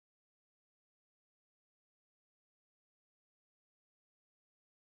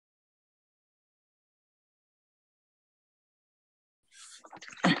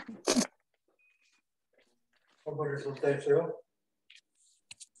Ano ba resulta yun sa'yo?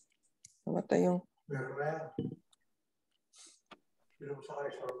 Namatay yung... Meron na yan. Pero sa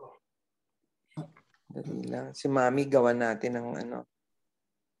kayo sa ako. Dali lang. Si Mami, gawa natin ng ano.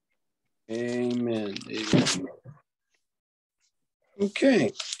 Amen. Amen.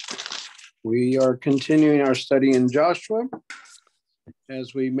 Okay. We are continuing our study in Joshua.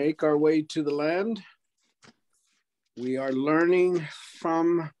 As we make our way to the land, we are learning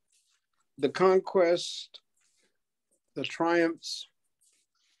from the conquest, the triumphs,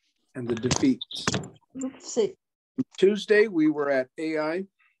 and the defeats. Tuesday, we were at Ai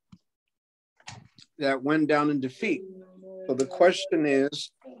that went down in defeat. So the question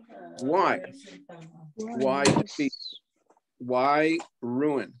is, why? Why defeat? Why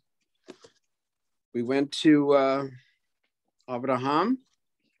ruin? We went to Abraham,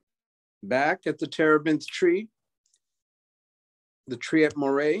 back at the terebinth tree, the tree at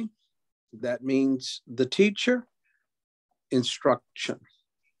Moreh. That means the teacher, instruction,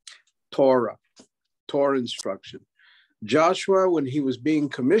 Torah instruction. Joshua, when he was being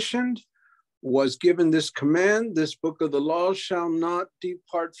commissioned, was given this command: this book of the law shall not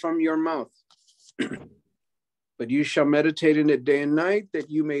depart from your mouth, but you shall meditate in it day and night, that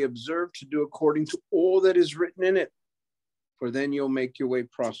you may observe to do according to all that is written in it. For then you'll make your way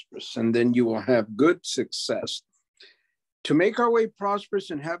prosperous, and then you will have good success. To make our way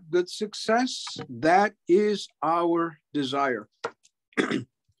prosperous and have good success, that is our desire.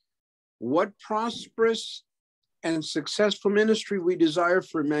 What prosperous and successful ministry we desire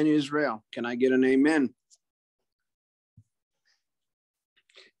for Emmanuel Israel. Can I get an amen?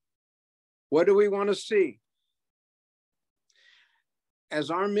 What do we want to see? As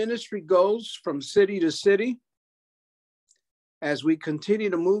our ministry goes from city to city, as we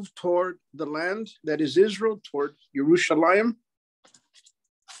continue to move toward the land that is Israel, toward Jerusalem,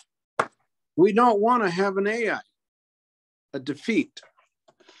 we don't want to have an Ai, a defeat.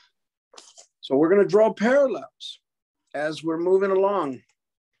 So we're going to draw parallels as we're moving along,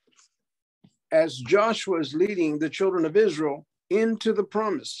 as Joshua is leading the children of Israel into the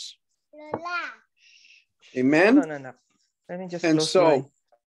promise. Amen? No. Let me just And so mine.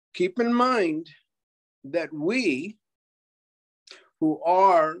 Keep in mind that we, who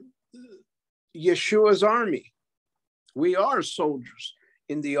are Yeshua's army, we are soldiers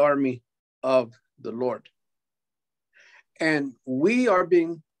in the army of the Lord. And we are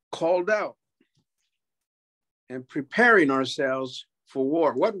being called out and preparing ourselves for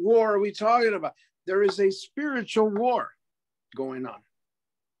war. What war are we talking about? There is a spiritual war going on.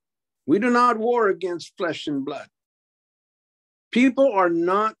 We do not war against flesh and blood. People are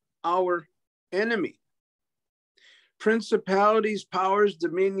not our enemy. Principalities, powers,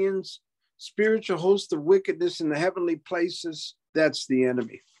 dominions, spiritual hosts of wickedness in the heavenly places, that's the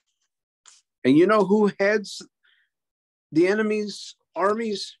enemy. And you know who heads the enemy's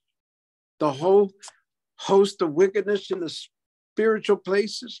armies? The whole host of wickedness in the spiritual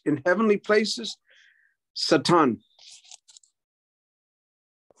places, in heavenly places? Satan.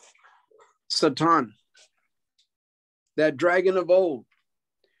 Satan. That dragon of old.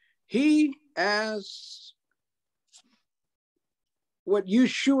 He, as what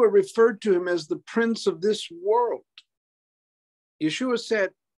Yeshua referred to him as, the prince of this world. Yeshua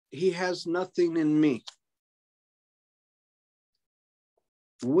said, he has nothing in me.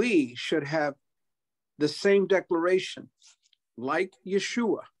 We should have the same declaration, like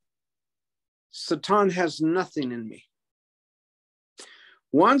Yeshua. Satan has nothing in me.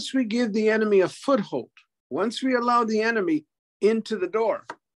 Once we give the enemy a foothold, once we allow the enemy into the door,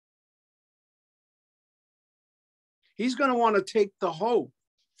 he's going to want to take the whole.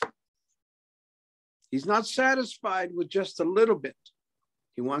 He's not satisfied with just a little bit.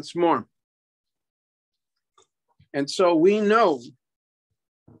 He wants more. And so we know,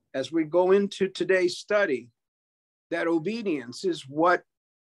 as we go into today's study, that obedience is what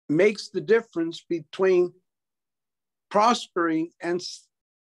makes the difference between prospering and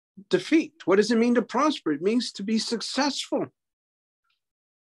defeat. What does it mean to prosper? It means to be successful.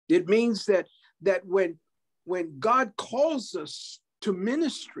 It means that when God calls us to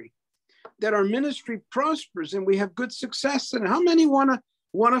ministry, that our ministry prospers and we have good success. And how many want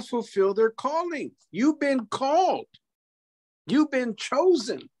to fulfill their calling? You've been called. You've been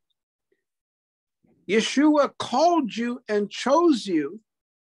chosen. Yeshua called you and chose you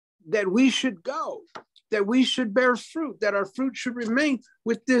that we should go, that we should bear fruit, that our fruit should remain,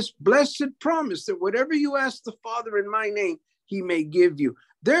 with this blessed promise that whatever you ask the Father in my name, he may give you.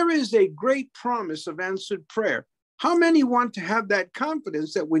 There is a great promise of answered prayer. How many want to have that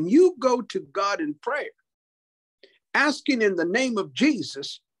confidence that when you go to God in prayer asking in the name of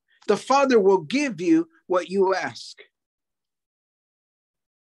Jesus, the Father will give you what you ask.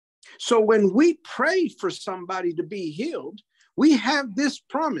 So when we pray for somebody to be healed, we have this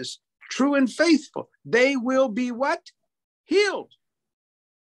promise, true and faithful. They will be what? Healed.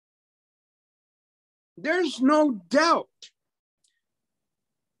 There's no doubt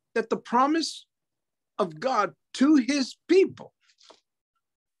that the promise of God to his people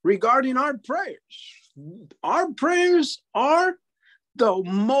regarding our prayers are the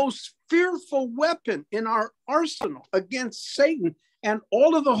most fearful weapon in our arsenal against Satan and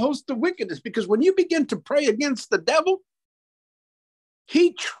all of the host of wickedness. Because when you begin to pray against the devil,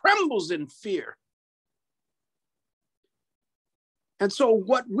 he trembles in fear. And so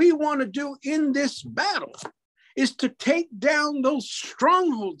what we want to do in this battle is to take down those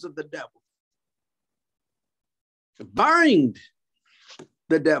strongholds of the devil, to bind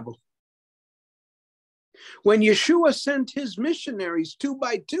the devil. When Yeshua sent his missionaries 2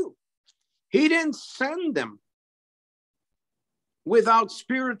 by 2, he didn't send them without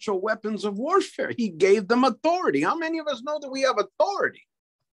spiritual weapons of warfare. He gave them authority. How many of us know that we have authority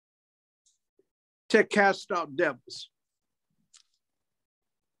to cast out devils?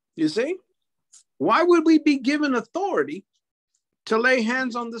 You see? Why would we be given authority to lay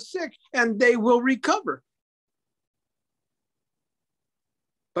hands on the sick and they will recover?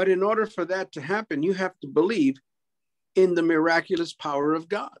 But in order for that to happen, you have to believe in the miraculous power of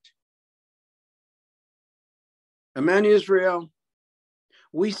God. Amen, Israel.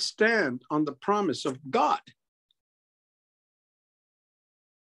 We stand on the promise of God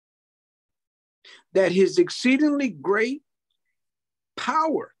that his exceedingly great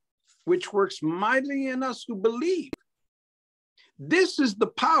power, which works mightily in us who believe, this is the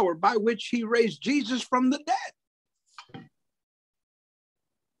power by which he raised Jesus from the dead.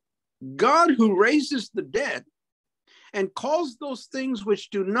 God who raises the dead and calls those things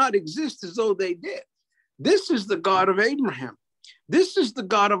which do not exist as though they did. This is the God of Abraham. This is the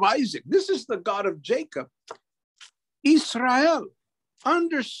God of Isaac. This is the God of Jacob. Israel,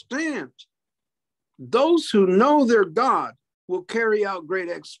 understand, those who know their God will carry out great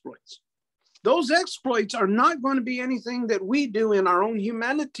exploits. Those exploits are not going to be anything that we do in our own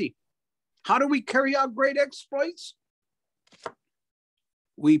humanity. How do we carry out great exploits?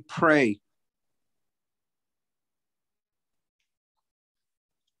 We pray.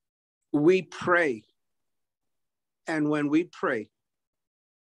 We pray. And when we pray,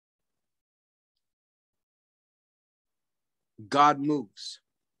 God moves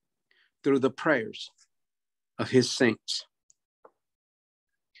through the prayers of his saints.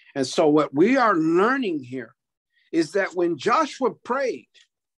 And so what we are learning here is that when Joshua prayed,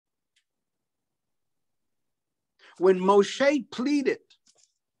 when Moshe pleaded,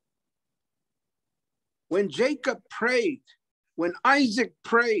 when Jacob prayed, when Isaac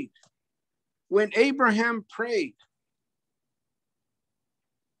prayed, when Abraham prayed,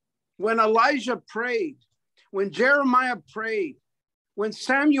 when Elijah prayed, when Jeremiah prayed, when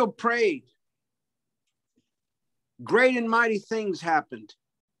Samuel prayed, great and mighty things happened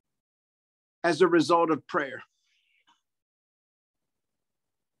as a result of prayer.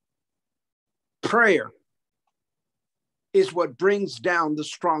 Prayer is what brings down the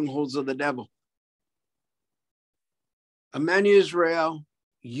strongholds of the devil. Amen, Israel,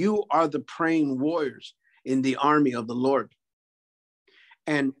 you are the praying warriors in the army of the Lord.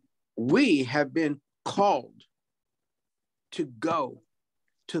 And we have been called to go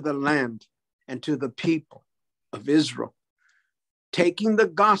to the land and to the people of Israel, taking the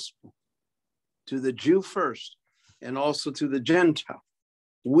gospel to the Jew first and also to the Gentile.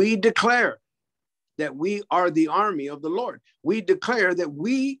 We declare that we are the army of the Lord. We declare that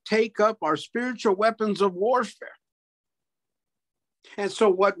we take up our spiritual weapons of warfare. And so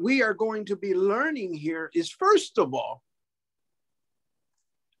what we are going to be learning here is, first of all,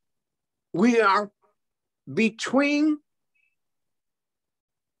 we are between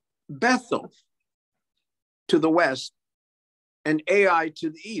Bethel to the west and Ai to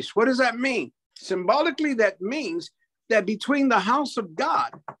the east. What does that mean? Symbolically, that means that between the house of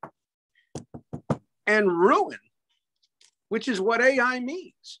God and ruin, which is what Ai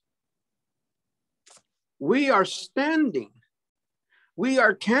means, we are standing, we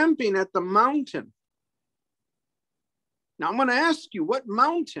are camping at the mountain. Now I'm going to ask you, what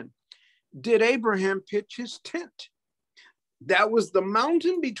mountain did Abraham pitch his tent? That was the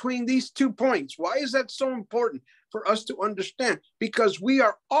mountain between these 2 points. Why is that so important for us to understand? Because we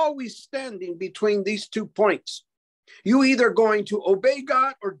are always standing between these 2 points. You either going to obey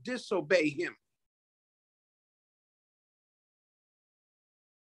God or disobey him.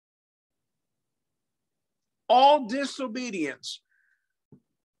 All disobedience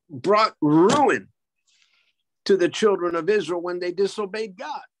brought ruin to the children of Israel when they disobeyed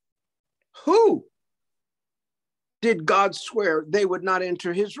God. Who did God swear they would not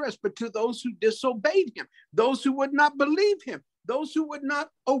enter his rest? But to those who disobeyed him, those who would not believe him, those who would not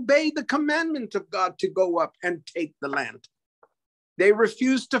obey the commandment of God to go up and take the land. They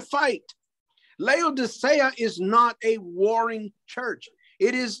refused to fight. Laodicea is not a warring church.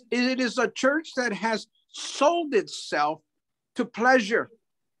 It is a church that has sold itself to pleasure.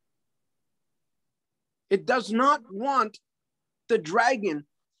 It does not want the dragon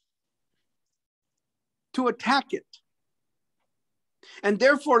to attack it. And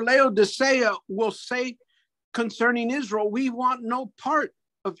therefore, Laodicea will say concerning Israel, we want no part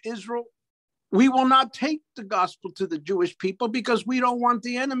of Israel. We will not take the gospel to the Jewish people because we don't want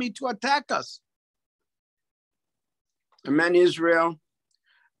the enemy to attack us. Amen, Israel.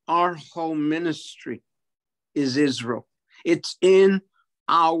 Our whole ministry is Israel. It's in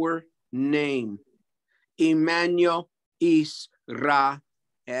our name. Emmanuel Israel.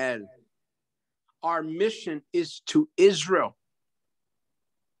 Our mission is to Israel.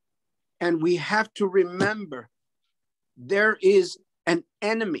 And we have to remember there is an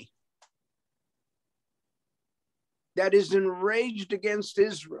enemy that is enraged against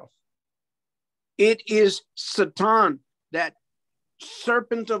Israel. It is Satan, that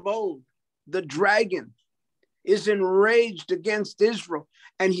serpent of old, the dragon, is enraged against Israel,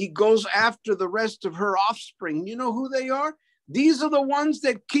 and he goes after the rest of her offspring. You know who they are? These are the ones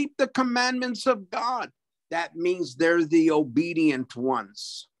that keep the commandments of God. That means they're the obedient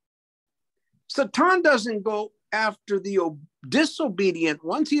ones. Satan doesn't go after the disobedient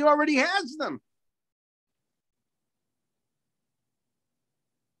ones. He already has them.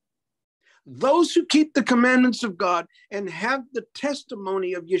 Those who keep the commandments of God and have the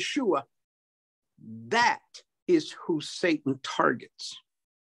testimony of Yeshua, that is who Satan targets.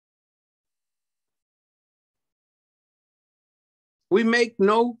 We make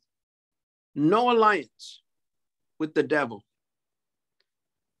no alliance with the devil.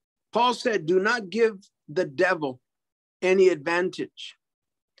 Paul said, do not give the devil any advantage.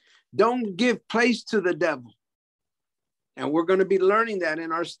 Don't give place to the devil. And we're going to be learning that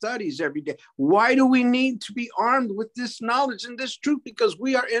in our studies every day. Why do we need to be armed with this knowledge and this truth? Because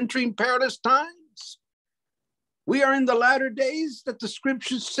we are entering perilous times. We are in the latter days that the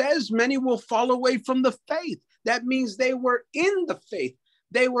scripture says many will fall away from the faith. That means they were in the faith.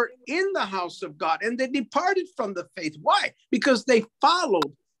 They were in the house of God and they departed from the faith. Why? Because they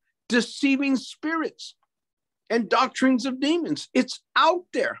followed deceiving spirits and doctrines of demons. It's out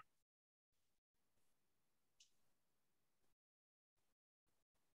there.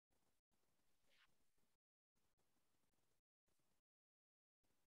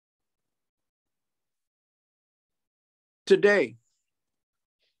 Today,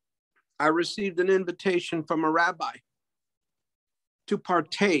 I received an invitation from a rabbi to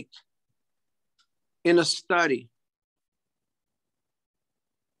partake in a study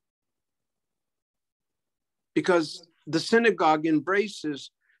because the synagogue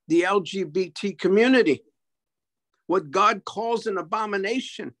embraces the LGBT community. What God calls an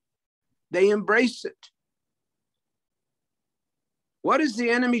abomination, they embrace it. What is the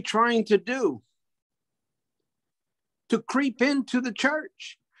enemy trying to do? To creep into the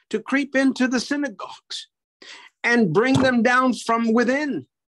church, to creep into the synagogues and bring them down from within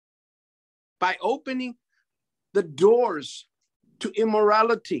by opening the doors to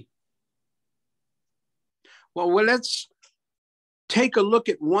immorality. Well, let's take a look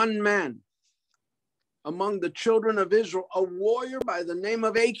at one man among the children of Israel, a warrior by the name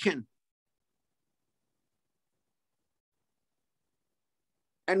of Achan.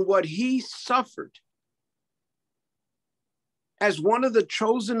 And what he suffered as one of the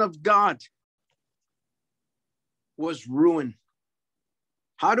chosen of God was ruin.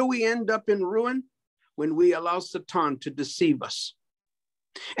 How do we end up in ruin? When we allow Satan to deceive us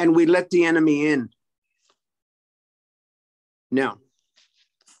and we let the enemy in. Now,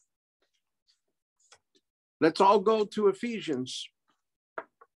 let's all go to Ephesians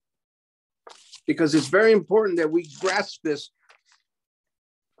because it's very important that we grasp this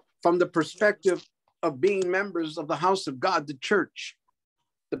from the perspective of being members of the house of God, the church,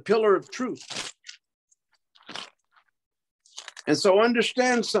 the pillar of truth. And so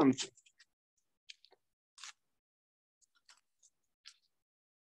understand something.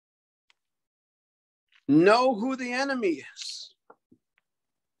 Know who the enemy is.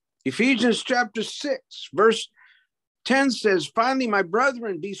 Ephesians chapter 6, verse 10 says, finally, my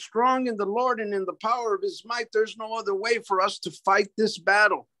brethren, be strong in the Lord and in the power of his might. There's no other way for us to fight this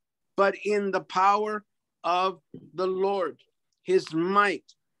battle but in the power of the Lord, his might,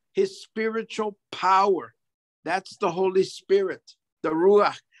 his spiritual power. That's the Holy Spirit, the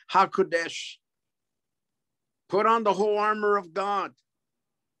Ruach HaKodesh. Put on the whole armor of God.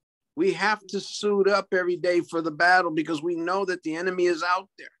 We have to suit up every day for the battle because we know that the enemy is out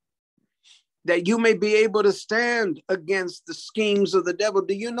there. That you may be able to stand against the schemes of the devil.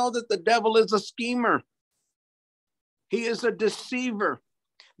 Do you know that the devil is a schemer? He is a deceiver.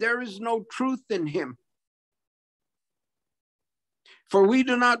 There is no truth in him. For we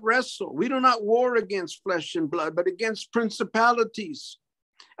do not wrestle. We do not war against flesh and blood, but against principalities,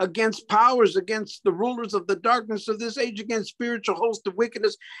 against powers, against the rulers of the darkness of this age, against spiritual hosts of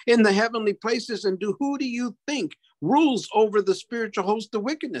wickedness in the heavenly places. And who do you think rules over the spiritual host of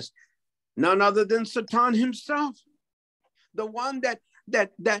wickedness? None other than Satan himself, the one that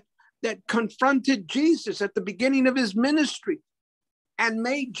confronted Jesus at the beginning of his ministry and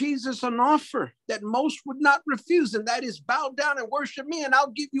made Jesus an offer that most would not refuse, and that is bow down and worship me, and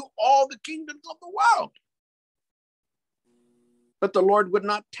I'll give you all the kingdoms of the world. But the Lord would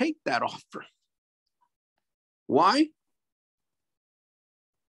not take that offer. Why?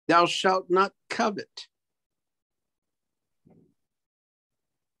 Thou shalt not covet.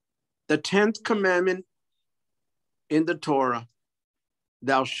 The 10th commandment in the Torah,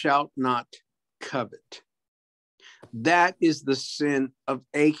 thou shalt not covet. That is the sin of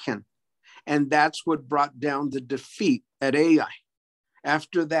Achan. And that's what brought down the defeat at Ai.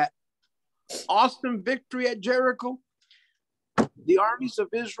 After that awesome victory at Jericho, the armies of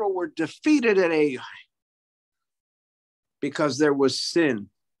Israel were defeated at Ai because there was sin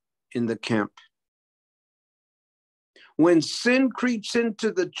in the camp. When sin creeps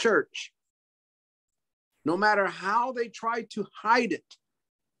into the church, no matter how they try to hide it,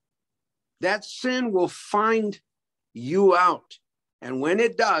 that sin will find you out. And when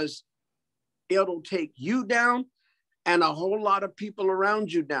it does, it'll take you down and a whole lot of people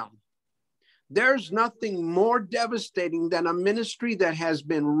around you down. There's nothing more devastating than a ministry that has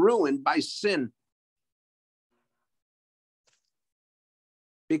been ruined by sin.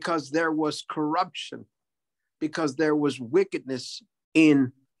 Because there was corruption, because there was wickedness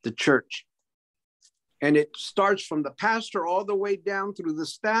in the church. And it starts from the pastor all the way down through the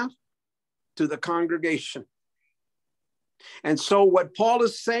staff to the congregation. And so what Paul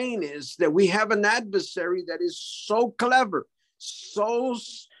is saying is that we have an adversary that is so clever, so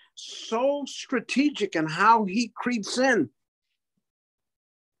strategic in how he creeps in,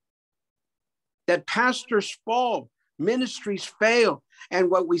 that pastors fall, ministries fail,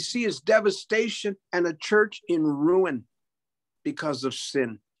 and what we see is devastation and a church in ruin because of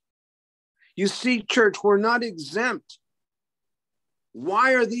sin. You see, church, we're not exempt.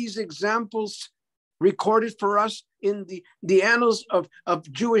 Why are these examples recorded for us in the annals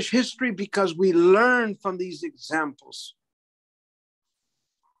of Jewish history? Because we learn from these examples.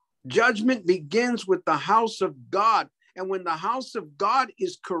 Judgment begins with the house of God. And when the house of God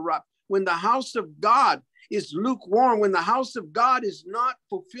is corrupt, when the house of God is lukewarm, when the house of God is not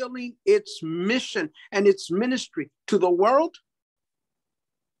fulfilling its mission and its ministry to the world,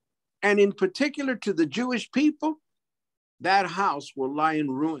 and in particular to the Jewish people, that house will lie in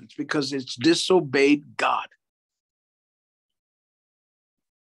ruins because it's disobeyed God.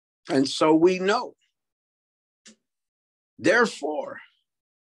 And so we know. Therefore,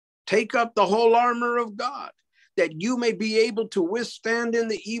 take up the whole armor of God, that you may be able to withstand in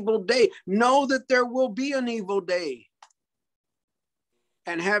the evil day. Know that there will be an evil day.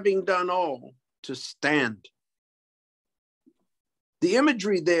 And having done all, to stand. The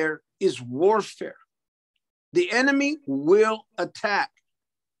imagery there is warfare. The enemy will attack.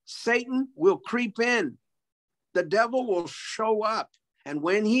 Satan will creep in. The devil will show up. And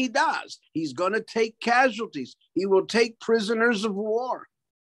when he does, he's going to take casualties. He will take prisoners of war.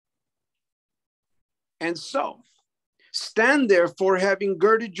 And so, stand therefore, having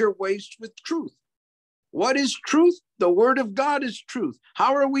girded your waist with truth. What is truth? The word of God is truth.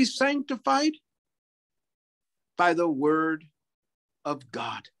 How are we sanctified? By the word of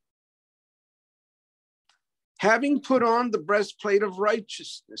God. Having put on the breastplate of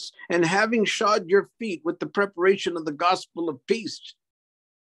righteousness, and having shod your feet with the preparation of the gospel of peace.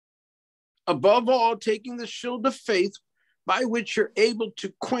 Above all, taking the shield of faith, by which you're able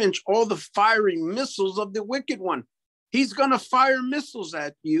to quench all the fiery missiles of the wicked one. He's going to fire missiles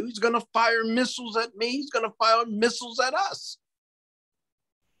at you. He's going to fire missiles at me. He's going to fire missiles at us.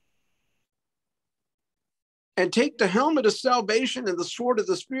 And take the helmet of salvation and the sword of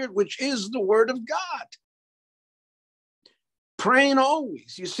the Spirit, which is the word of God. Praying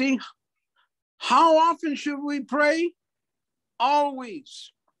always. You see, how often should we pray?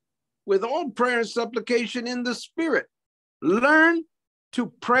 Always. with all prayer and supplication in the Spirit. Learn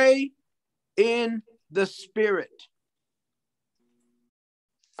to pray in the Spirit.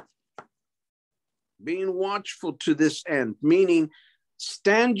 Being watchful to this end, meaning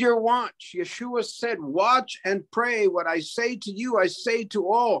stand your watch. Yeshua said, watch and pray. What I say to you, I say to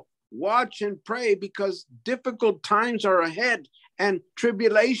all. Watch and pray, because difficult times are ahead and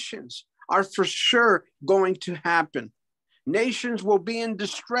tribulations are for sure going to happen. Nations will be in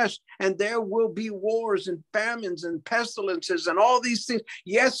distress, and there will be wars and famines and pestilences and all these things.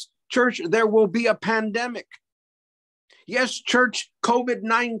 Yes, church, there will be a pandemic. Yes, church,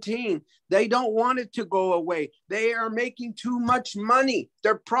 COVID-19, they don't want it to go away. They are making too much money.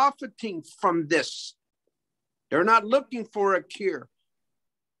 They're profiting from this. They're not looking for a cure.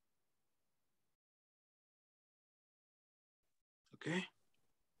 Okay?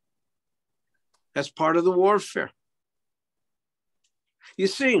 That's part of the warfare. You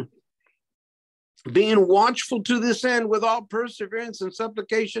see, being watchful to this end with all perseverance and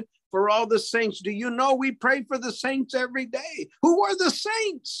supplication for all the saints. Do you know we pray for the saints every day? Who are the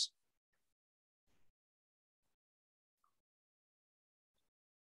saints?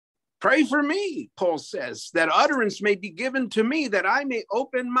 Pray for me, Paul says, that utterance may be given to me, that I may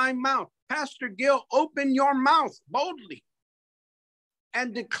open my mouth. Pastor Gil, open your mouth boldly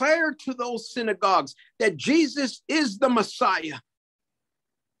and declare to those synagogues that Jesus is the Messiah,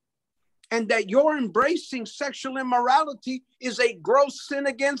 and that your embracing sexual immorality is a gross sin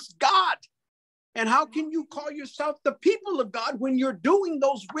against God. And how can you call yourself the people of God when you're doing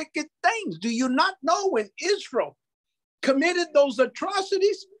those wicked things? Do you not know when Israel committed those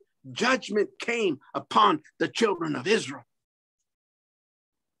atrocities, judgment came upon the children of Israel?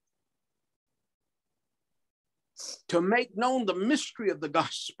 To make known the mystery of the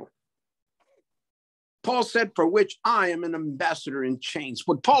gospel. Paul said, for which I am an ambassador in chains.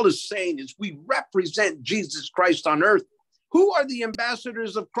 What Paul is saying is we represent Jesus Christ on earth. Who are the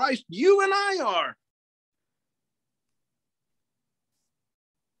ambassadors of Christ? You and I are.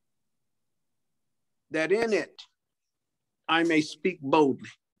 That in it I may speak boldly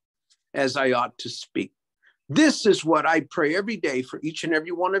as I ought to speak. This is what I pray every day for each and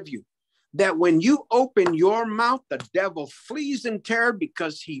every one of you. That when you open your mouth, the devil flees in terror,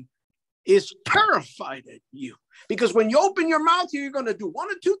 because he is terrified at you. Because when you open your mouth, you're going to do one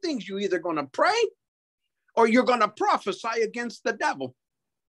of two things. You're either going to pray or you're going to prophesy against the devil.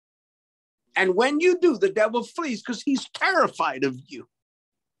 And when you do, the devil flees because he's terrified of you.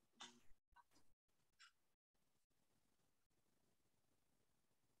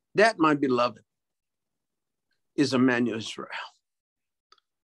 That, my beloved, is Emmanuel Israel.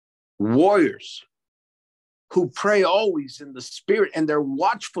 Warriors who pray always in the Spirit, and they're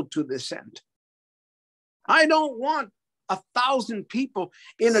watchful to this end. I don't want 1,000 people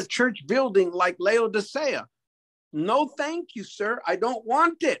in a church building like Laodicea. No, thank you, sir. I don't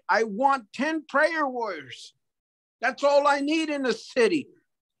want it. I want 10 prayer warriors. That's all I need in a city.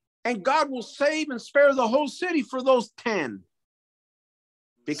 And God will save and spare the whole city for those 10.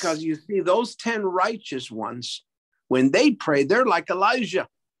 Because you see, those 10 righteous ones, when they pray, they're like Elijah.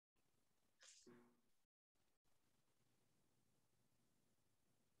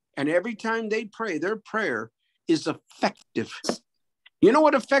 And every time they pray, their prayer is effective. You know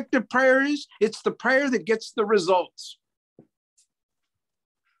what effective prayer is? It's the prayer that gets the results.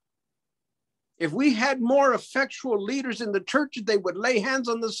 If we had more effectual leaders in the church, they would lay hands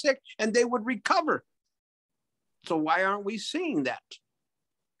on the sick and they would recover. So why aren't we seeing that?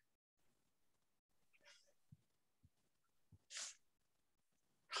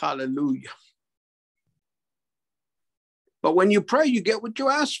 Hallelujah. But when you pray, you get what you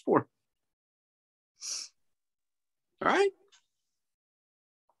ask for. All right?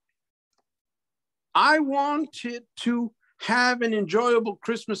 I wanted to have an enjoyable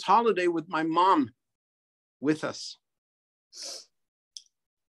Christmas holiday with my mom with us.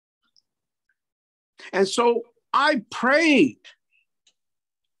 And so I prayed,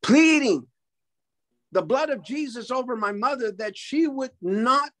 pleading the blood of Jesus over my mother, that she would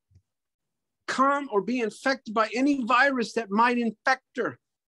not come or be infected by any virus that might infect her.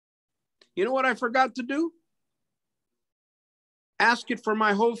 You know what I forgot to do? Ask it for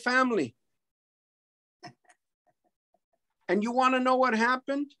my whole family. And you want to know what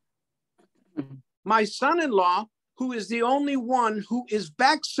happened? My son-in-law, who is the only one who is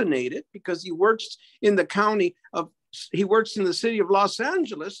vaccinated, because he works in the he works in the city of Los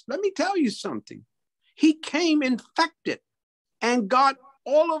Angeles. Let me tell you something. He came infected and got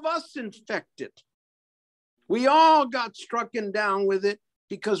all of us infected. We all got struck down with it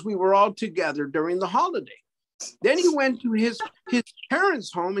because we were all together during the holiday. Then he went to his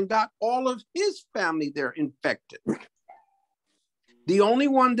parents' home and got all of his family there infected. The only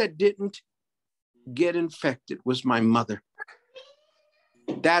one that didn't get infected was my mother.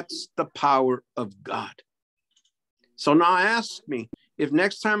 That's the power of God. So now ask me, if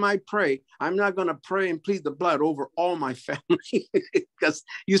next time I pray, I'm not going to pray and plead the blood over all my family. Because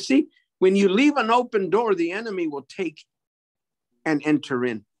you see, when you leave an open door, the enemy will take and enter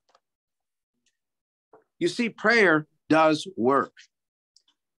in. You see, prayer does work.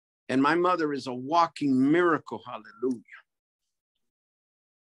 And my mother is a walking miracle, hallelujah,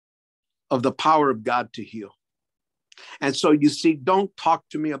 of the power of God to heal. And so you see, don't talk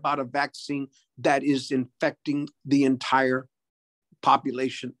to me about a vaccine that is infecting the entire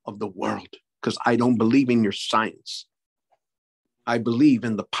population of the world, because I don't believe in your science. I believe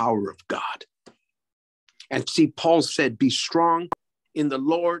in the power of God. And see, Paul said, be strong in the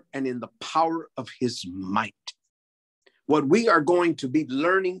Lord and in the power of his might. What we are going to be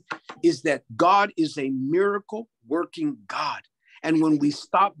learning is that God is a miracle working God. And when we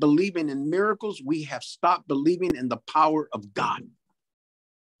stop believing in miracles, we have stopped believing in the power of God.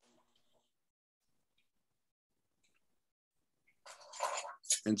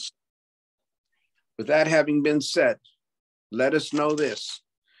 And with that having been said, let us know this,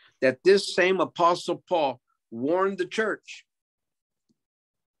 that this same Apostle Paul warned the church.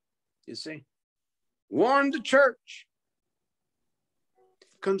 You see, warned the church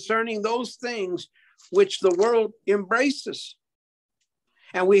concerning those things which the world embraces.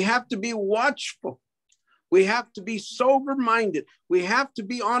 And we have to be watchful. We have to be sober-minded. We have to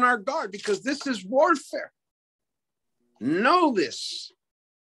be on our guard, because this is warfare. Know this.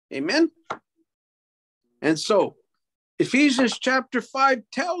 Amen. And so Ephesians chapter 5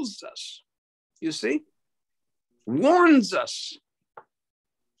 tells us, you see, warns us,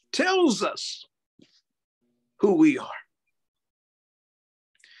 tells us who we are.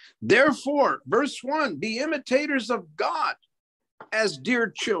 Therefore, verse 1, be imitators of God as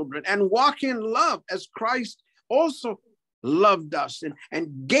dear children, and walk in love as Christ also loved us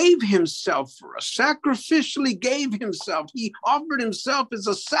and gave himself for us, sacrificially gave himself. He offered himself as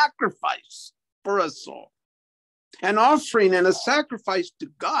a sacrifice for us all, an offering and a sacrifice to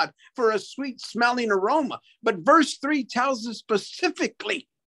God for a sweet smelling aroma. But verse 3 tells us specifically,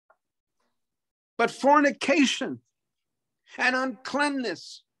 but fornication and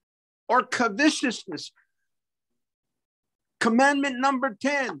uncleanness or covetousness, commandment number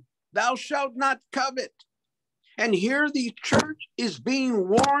 10, thou shalt not covet. And here the church is being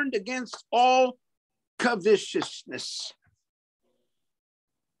warned against all covetousness.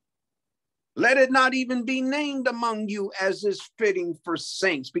 Let it not even be named among you, as is fitting for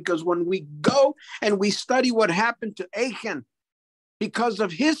saints. Because when we go and we study what happened to Achan, because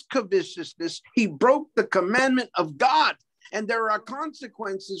of his covetousness, he broke the commandment of God. And there are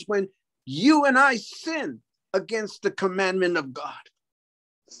consequences when you and I sin against the commandment of God.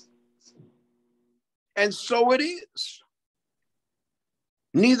 And so it is.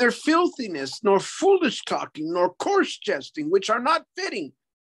 Neither filthiness, nor foolish talking, nor coarse jesting, which are not fitting,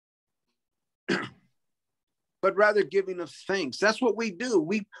 but rather giving of thanks. That's what we do.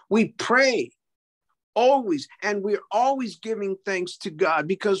 We pray always, and we're always giving thanks to God,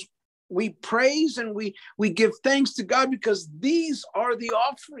 because we praise and we give thanks to God, because these are the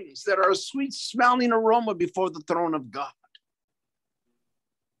offerings that are a sweet smelling aroma before the throne of God.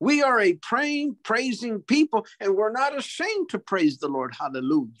 We are a praying, praising people, and we're not ashamed to praise the Lord.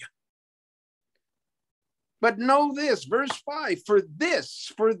 Hallelujah. But know this, verse 5, for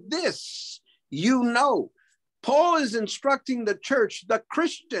this, you know. Paul is instructing the church, the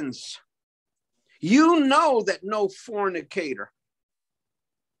Christians. You know that no fornicator,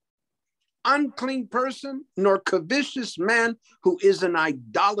 unclean person, nor covetous man who is an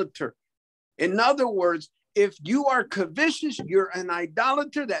idolater. In other words, if you are covetous, you're an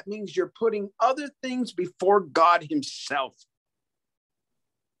idolater. That means you're putting other things before God himself.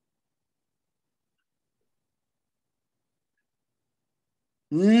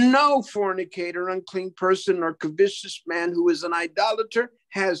 No fornicator, unclean person, or covetous man who is an idolater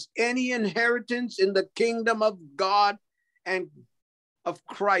has any inheritance in the kingdom of God and of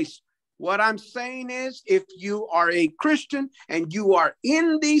Christ. What I'm saying is, if you are a Christian and you are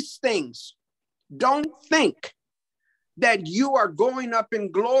in these things, don't think that you are going up in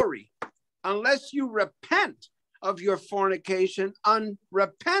glory unless you repent of your fornication,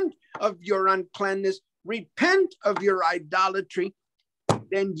 repent of your uncleanness, repent of your idolatry.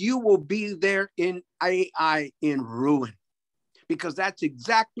 Then you will be there in ruin, because that's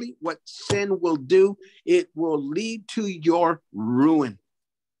exactly what sin will do. It will lead to your ruin.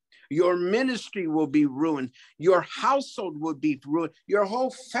 Your ministry will be ruined. Your household will be ruined. Your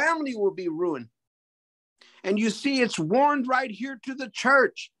whole family will be ruined. And you see, it's warned right here to the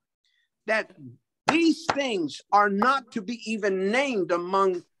church that these things are not to be even named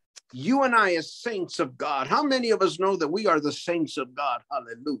among you and I as saints of God. How many of us know that we are the saints of God?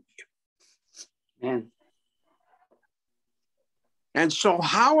 Hallelujah. Amen. And so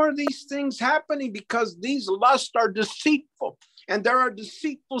how are these things happening? Because these lusts are deceitful, and there are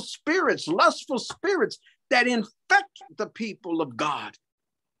deceitful spirits, lustful spirits that infect the people of God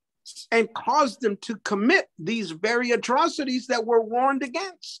and cause them to commit these very atrocities that we're warned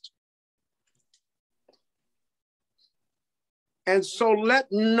against. And so let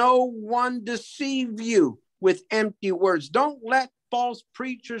no one deceive you with empty words. Don't let false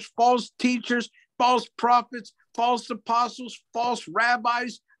preachers, false teachers, false prophets, false apostles, false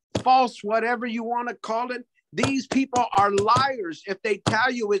rabbis, false whatever you want to call it. These people are liars if they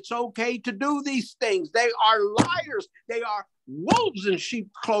tell you it's okay to do these things. They are liars. They are wolves in sheep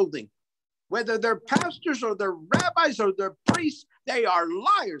clothing. Whether they're pastors or they're rabbis or they're priests, they are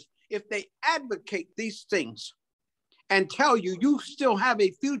liars if they advocate these things and tell you you still have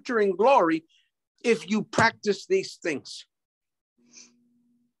a future in glory if you practice these things.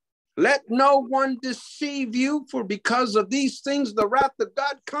 Let no one deceive you, for because of these things, the wrath of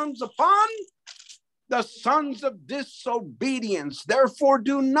God comes upon the sons of disobedience. Therefore,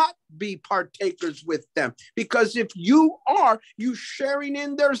 do not be partakers with them, because if you are, you sharing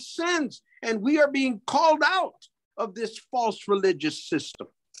in their sins, and we are being called out of this false religious system.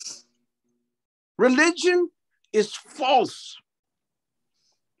 Religion is false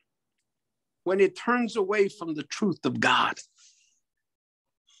when it turns away from the truth of God.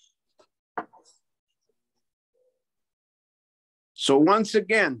 So once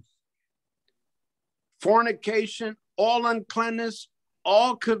again, fornication, all uncleanness,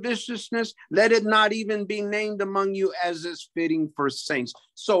 all covetousness, let it not even be named among you as is fitting for saints.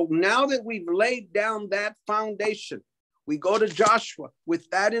 So now that we've laid down that foundation, we go to Joshua with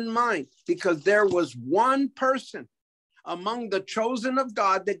that in mind, because there was one person among the chosen of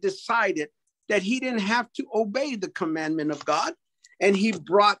God that decided that he didn't have to obey the commandment of God, and he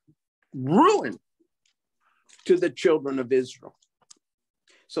brought ruin to the children of Israel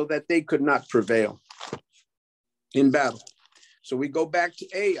so that they could not prevail in battle. So we go back to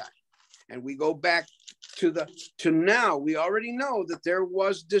Ai, and we go back to now. We already know that there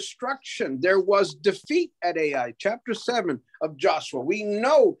was destruction. There was defeat at Ai. Chapter 7 of Joshua. We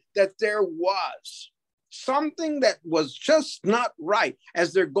know that there was something that was just not right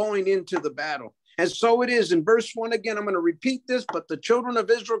as they're going into the battle. And so it is in verse 1 again. I'm going to repeat this. But the children of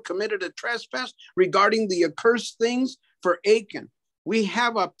Israel committed a trespass regarding the accursed things for Achan. We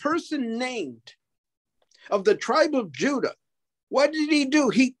have a person named of the tribe of Judah. What did he do?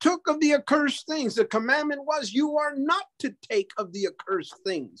 He took of the accursed things. The commandment was, you are not to take of the accursed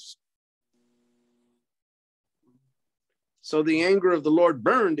things. So the anger of the Lord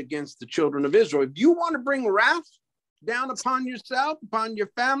burned against the children of Israel. If you want to bring wrath down upon yourself, upon your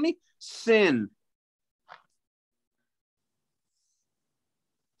family, sin.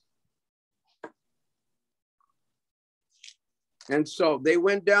 And so they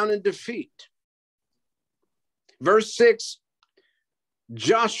went down in defeat. Verse 6,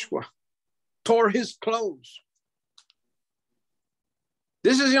 Joshua tore his clothes.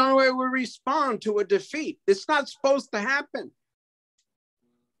 This is the only way we respond to a defeat. It's not supposed to happen.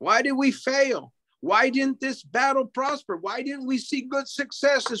 Why did we fail? Why didn't this battle prosper? Why didn't we see good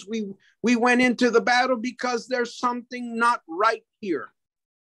success as we went into the battle? Because there's something not right here.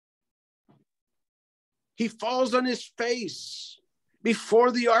 He falls on his face before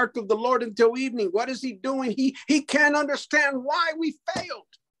the ark of the Lord until evening. What is he doing? He can't understand why we failed.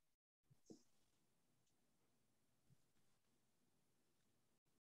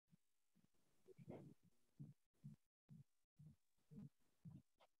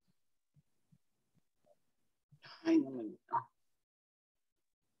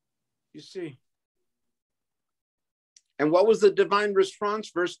 You see. And what was the divine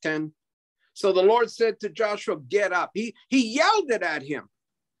response? Verse 10. So the Lord said to Joshua, get up. He yelled it at him.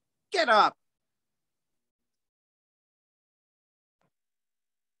 Get up.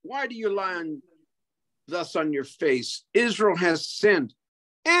 Why do you lie thus on your face? Israel has sinned.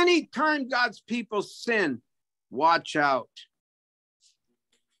 Anytime God's people sin, watch out.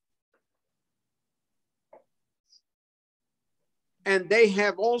 And they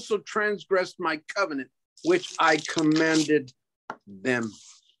have also transgressed my covenant, which I commanded them.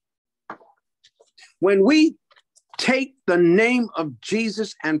 When we take the name of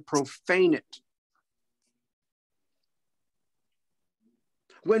Jesus and profane it,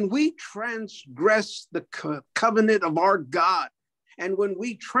 When we transgress the covenant of our God, and when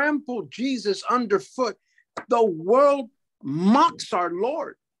we trample Jesus underfoot, the world mocks our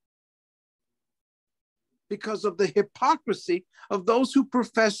Lord because of the hypocrisy of those who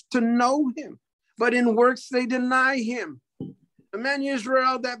profess to know him, but in works they deny him. Man,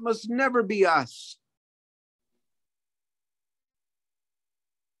 Israel, that must never be us.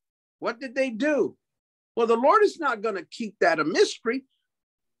 What did they do? Well, the Lord is not going to keep that a mystery.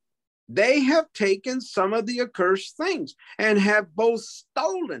 They have taken some of the accursed things and have both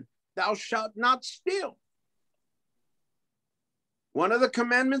stolen. Thou shalt not steal. One of the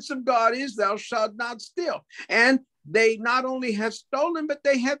commandments of God is thou shalt not steal. And they not only have stolen, but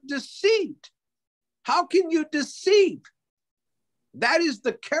they have deceived. How can you deceive? That is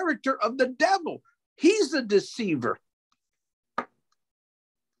the character of the devil. He's a deceiver.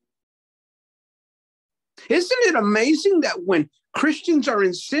 Isn't it amazing that when Christians are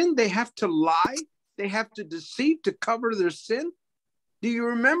in sin, they have to lie, they have to deceive to cover their sin? Do you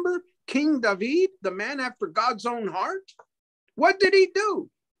remember King David, the man after God's own heart? What did he do?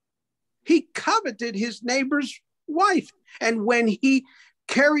 He coveted his neighbor's wife. And when he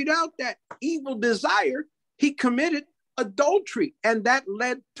carried out that evil desire, he committed adultery, and that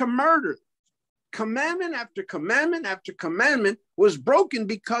led to murder. Commandment after commandment after commandment was broken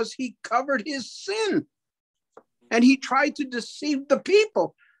because he covered his sin. And he tried to deceive the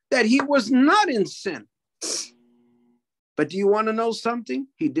people that he was not in sin. But do you want to know something?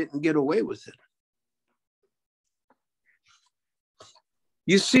 He didn't get away with it.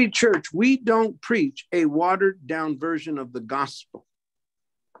 You see, church, we don't preach a watered down version of the gospel.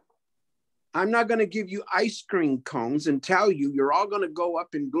 I'm not going to give you ice cream cones and tell you you're all going to go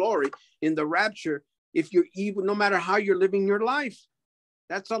up in glory in the rapture if you're evil, no matter how you're living your life.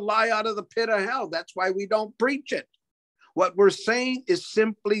 That's a lie out of the pit of hell. That's why we don't preach it. What we're saying is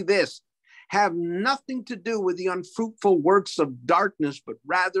simply this: have nothing to do with the unfruitful works of darkness, but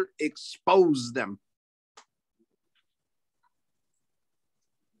rather expose them.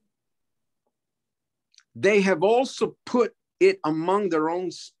 They have also put it among their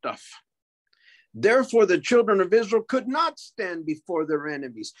own stuff. Therefore, the children of Israel could not stand before their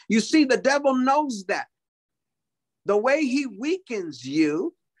enemies. You see, the devil knows that. The way he weakens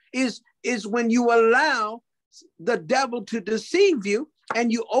you is when you allow the devil to deceive you,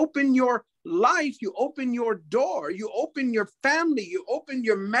 and you open your life, you open your door, you open your family, you open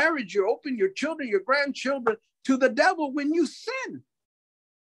your marriage, you open your children, your grandchildren to the devil when you sin.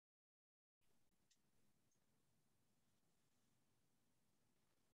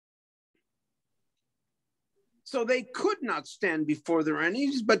 So they could not stand before their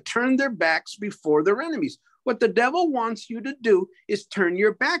enemies, but turned their backs before their enemies. What the devil wants you to do is turn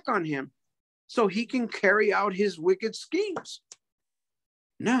your back on him so he can carry out his wicked schemes.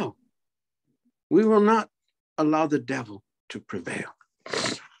 No, we will not allow the devil to prevail.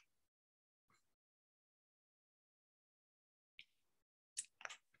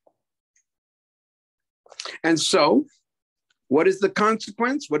 And so, what is the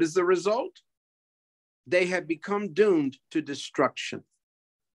consequence? What is the result? They have become doomed to destruction.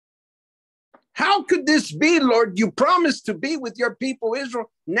 How could this be, Lord? You promised to be with your people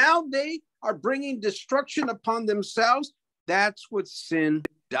Israel. Now they are bringing destruction upon themselves. That's what sin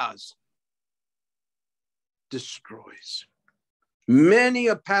does. Destroys. Many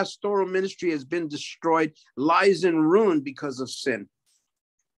a pastoral ministry has been destroyed, lies in ruin because of sin.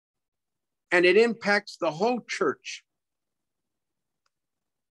 And it impacts the whole church.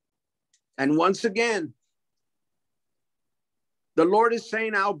 And once again, the Lord is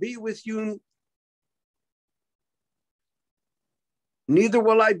saying, I'll be with you. Neither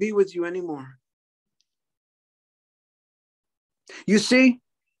will I be with you anymore. You see,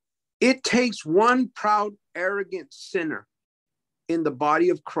 it takes one proud, arrogant sinner in the body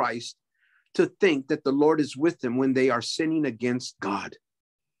of Christ to think that the Lord is with them when they are sinning against God.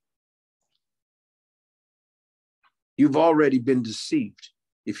 You've already been deceived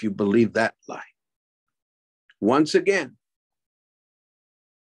if you believe that lie. Once again,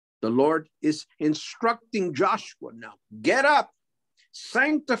 the Lord is instructing Joshua now. Get up,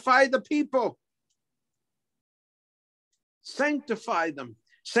 sanctify the people. Sanctify them,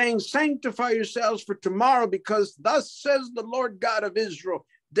 saying, sanctify yourselves for tomorrow, because thus says the Lord God of Israel,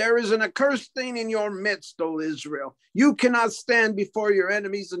 there is an accursed thing in your midst, O Israel. You cannot stand before your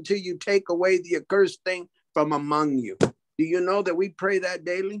enemies until you take away the accursed thing from among you. Do you know that we pray that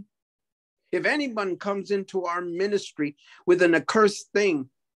daily? If anyone comes into our ministry with an accursed thing,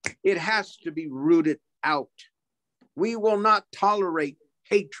 it has to be rooted out. We will not tolerate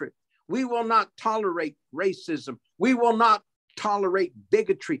hatred. We will not tolerate racism. We will not tolerate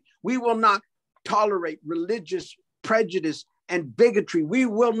bigotry. We will not tolerate religious prejudice and bigotry. We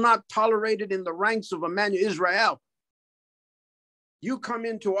will not tolerate it in the ranks of Emmanuel Israel. You come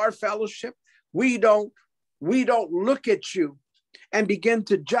into our fellowship, we don't look at you and begin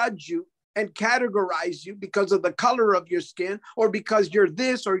to judge you and categorize you because of the color of your skin, or because you're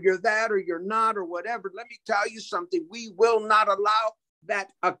this or you're that or you're not or whatever. Let me tell you something. We will not allow that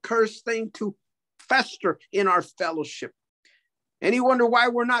accursed thing to fester in our fellowship. And you wonder why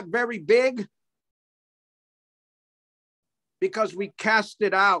we're not very big? Because we cast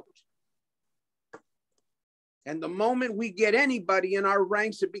it out. And the moment we get anybody in our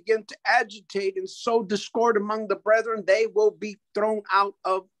ranks to begin to agitate and sow discord among the brethren, they will be thrown out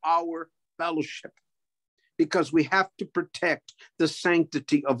of our fellowship, because we have to protect the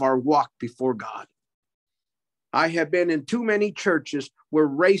sanctity of our walk before God. I have been in too many churches where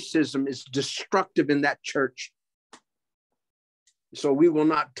racism is destructive in that church. So we will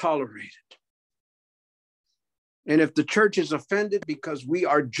not tolerate it. And if the church is offended because we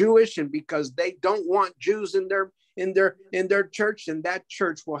are Jewish and because they don't want Jews in their church, then that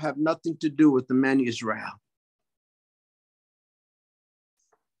church will have nothing to do with the man Israel.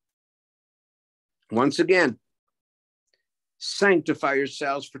 Once again, sanctify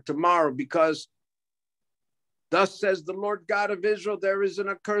yourselves for tomorrow, because thus says the Lord God of Israel, there is an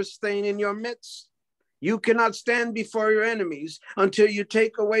accursed thing in your midst. You cannot stand before your enemies until you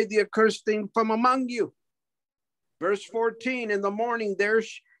take away the accursed thing from among you. Verse 14, in the morning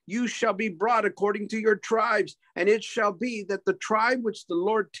you shall be brought according to your tribes, and it shall be that the tribe which the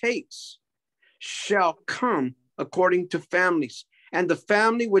Lord takes shall come according to families, and the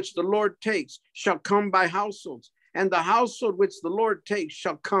family which the Lord takes shall come by households, and the household which the Lord takes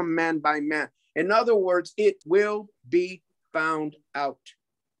shall come man by man. In other words, it will be found out.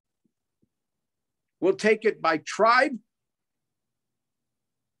 We'll take it by tribe,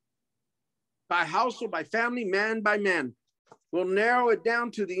 by household, by family, man by man. We'll narrow it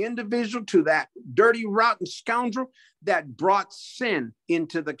down to the individual, to that dirty, rotten scoundrel that brought sin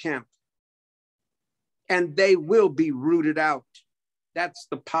into the camp. And they will be rooted out. That's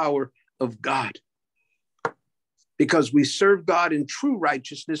the power of God. Because we serve God in true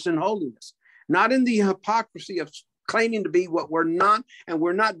righteousness and holiness, not in the hypocrisy of claiming to be what we're not, and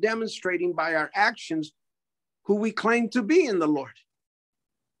we're not demonstrating by our actions who we claim to be in the Lord.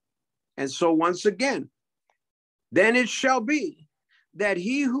 And so once again, then it shall be that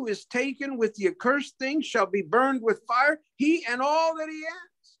he who is taken with the accursed thing shall be burned with fire, he and all that he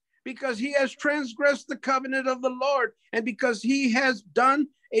has, because he has transgressed the covenant of the Lord, and because he has done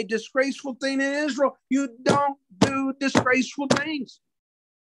a disgraceful thing in Israel. You don't do disgraceful things.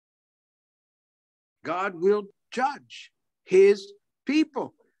 God will judge his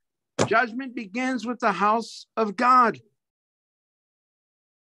people. Judgment begins with the house of God.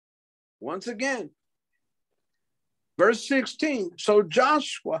 Once again, verse 16, so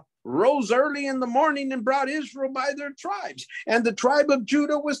Joshua rose early in the morning and brought Israel by their tribes, and the tribe of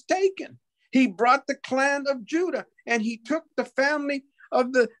Judah was taken. He brought the clan of Judah, and he took the family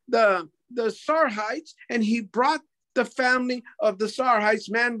of the Sarhites, and he brought the family of the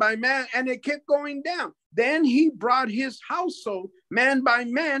Sarhites man by man, and it kept going down. Then he brought his household man by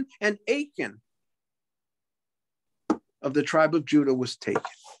man, and Achan of the tribe of Judah was taken.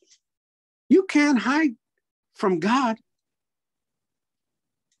 You can't hide from God.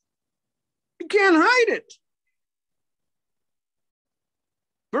 You can't hide it.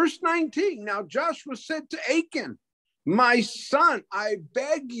 Verse 19, now Joshua said to Achan, my son, I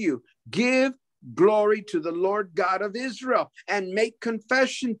beg you, give glory to the Lord God of Israel and make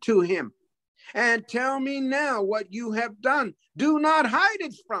confession to him. And tell me now what you have done. Do not hide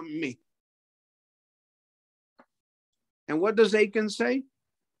it from me. And what does Achan say?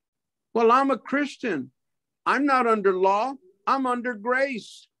 Well, I'm a Christian. I'm not under law. I'm under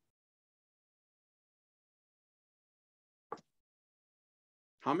grace.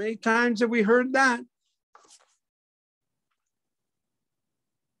 How many times have we heard that?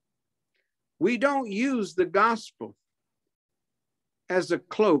 We don't use the gospel as a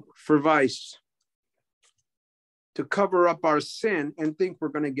cloak for vice to cover up our sin and think we're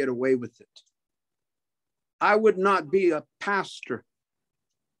going to get away with it. I would not be a pastor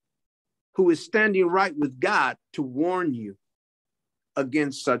who is standing right with God to warn you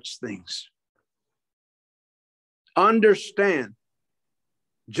against such things. Understand,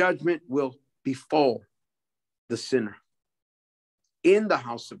 judgment will befall the sinner in the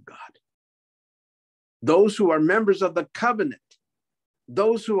house of God. Those who are members of the covenant,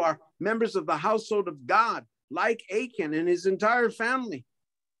 those who are members of the household of God, like Achan and his entire family.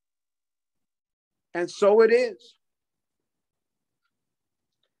 And so it is.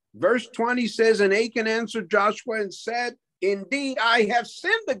 Verse 20 says, and Achan answered Joshua and said, indeed, I have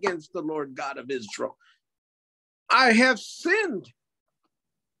sinned against the Lord God of Israel. I have sinned.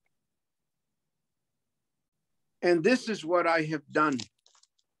 And this is what I have done.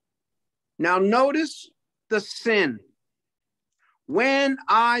 Now notice the sin. When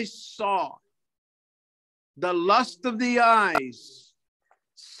I saw the lust of the eyes,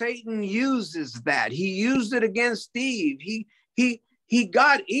 Satan uses that. He used it against Eve. He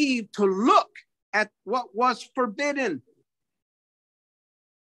got Eve to look at what was forbidden.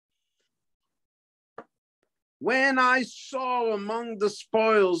 When I saw among the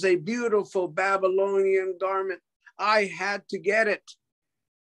spoils a beautiful Babylonian garment, I had to get it.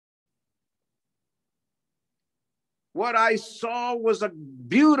 What I saw was a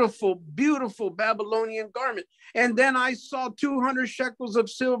beautiful, beautiful Babylonian garment. And then I saw 200 shekels of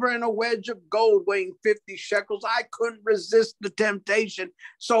silver and a wedge of gold weighing 50 shekels. I couldn't resist the temptation,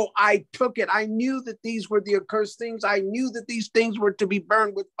 so I took it. I knew that these were the accursed things. I knew that these things were to be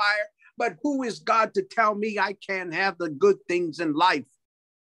burned with fire. But who is God to tell me I can't have the good things in life?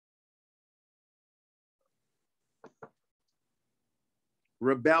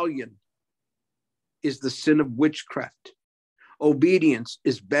 Rebellion is the sin of witchcraft. Obedience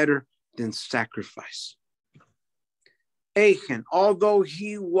is better than sacrifice. Achan, although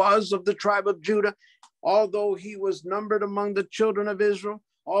he was of the tribe of Judah, although he was numbered among the children of Israel,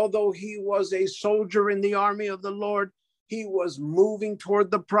 although he was a soldier in the army of the Lord, he was moving toward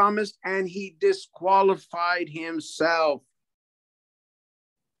the promise and he disqualified himself.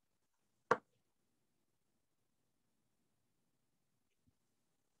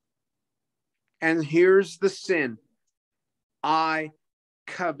 And here's the sin. I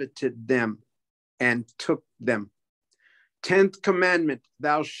coveted them and took them. 10th commandment,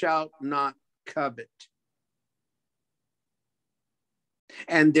 thou shalt not covet.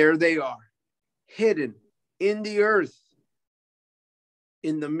 And there they are, hidden in the earth,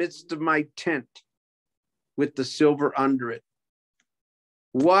 in the midst of my tent, with the silver under it.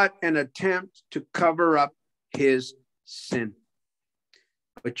 What an attempt to cover up his sin.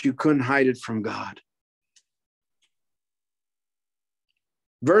 But you couldn't hide it from God.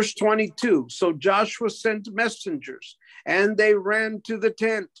 Verse 22, so Joshua sent messengers, and they ran to the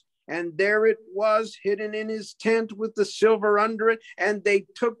tent, and there it was hidden in his tent with the silver under it, and they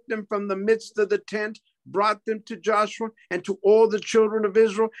took them from the midst of the tent, brought them to Joshua and to all the children of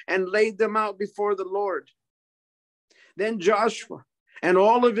Israel, and laid them out before the Lord. Then Joshua and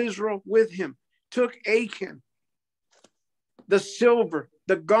all of Israel with him took Achan, the silver,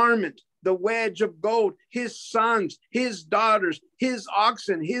 the garment, the wedge of gold, his sons, his daughters, his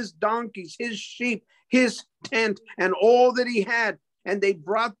oxen, his donkeys, his sheep, his tent, and all that he had, and they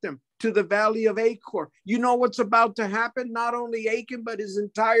brought them to the valley of Achor. You know what's about to happen? Not only Achan, but his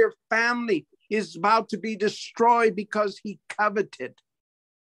entire family is about to be destroyed because he coveted.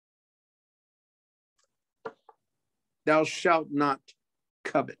 Thou shalt not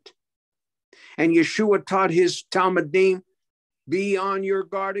covet. And Yeshua taught his Talmudim, be on your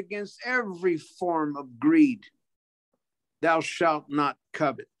guard against every form of greed. Thou shalt not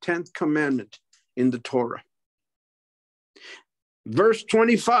covet. 10th commandment in the Torah. Verse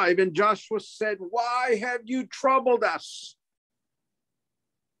 25, and Joshua said, why have you troubled us?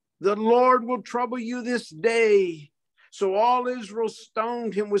 The Lord will trouble you this day. So all Israel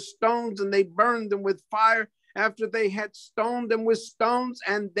stoned him with stones, and they burned them with fire. After they had stoned them with stones,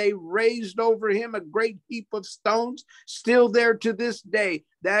 and they raised over him a great heap of stones, still there to this day.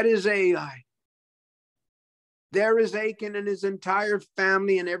 That is Ai. There is Achan and his entire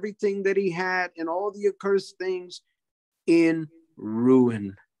family and everything that he had and all the accursed things in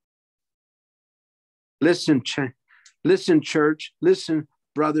ruin. Listen, church. Listen,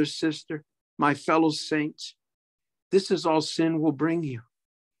 brother, sister, my fellow saints. This is all sin will bring you.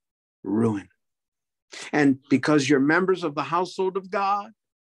 Ruin. And because you're members of the household of God,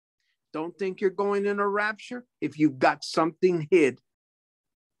 don't think you're going in a rapture if you've got something hid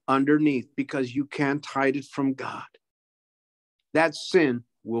underneath, because you can't hide it from God. That sin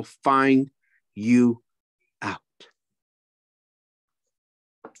will find you out.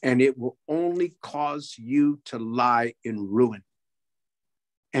 And it will only cause you to lie in ruin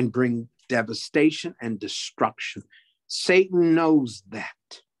and bring devastation and destruction. Satan knows that.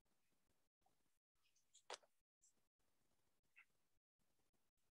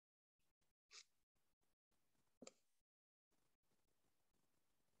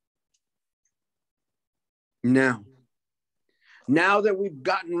 Now that we've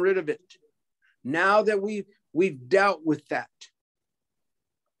gotten rid of it, now that we've dealt with that,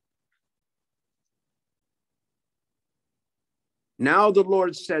 Now the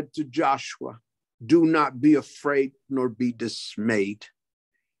Lord said to Joshua, do not be afraid nor be dismayed.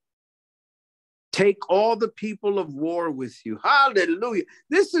 Take all the people of war with you. Hallelujah.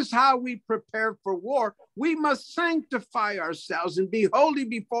 This is how we prepare for war. We must sanctify ourselves and be holy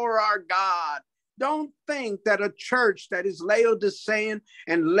before our God. Don't think that a church that is Laodicean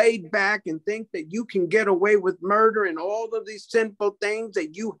and laid back and think that you can get away with murder and all of these sinful things,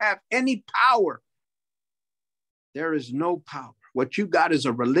 that you have any power. There is no power. What you got is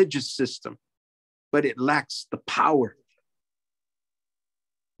a religious system, but it lacks the power.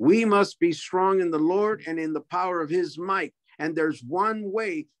 We must be strong in the Lord and in the power of his might. And there's one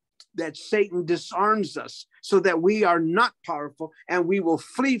way that Satan disarms us so that we are not powerful and we will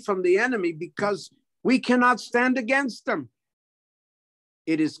flee from the enemy because we cannot stand against them.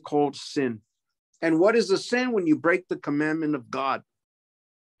 It is called sin. And what is a sin? When you break the commandment of God.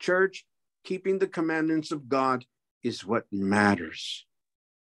 Church, keeping the commandments of God is what matters.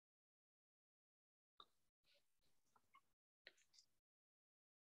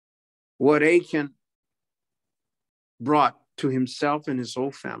 What Achan brought to himself and his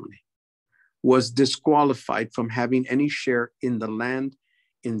whole family was disqualified from having any share in the land,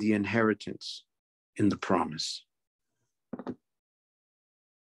 in the inheritance, in the promise.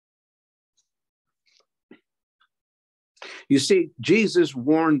 You see, Jesus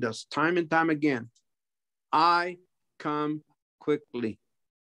warned us time and time again, I come quickly.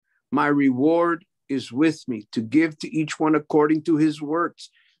 My reward is with me to give to each one according to his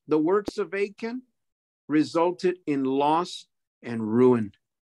works. The works of Achan resulted in loss and ruin,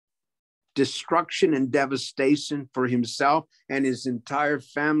 destruction and devastation for himself and his entire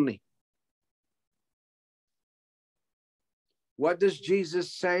family. What does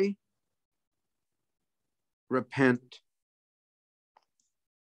Jesus say? Repent.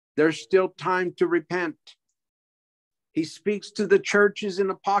 There's still time to repent. He speaks to the churches in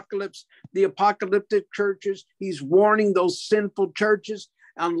Apocalypse, the apocalyptic churches. He's warning those sinful churches.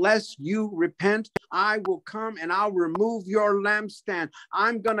 Unless you repent, I will come and I'll remove your lampstand.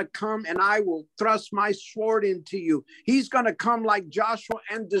 I'm going to come and I will thrust my sword into you. He's going to come like Joshua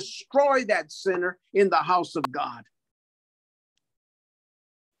and destroy that sinner in the house of God.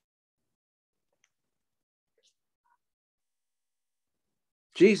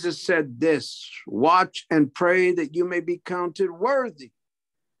 Jesus said this, watch and pray that you may be counted worthy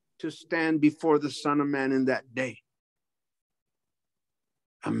to stand before the Son of Man in that day.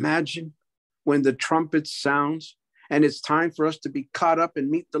 Imagine when the trumpet sounds and it's time for us to be caught up and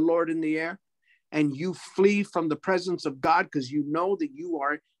meet the Lord in the air, and you flee from the presence of God because you know that you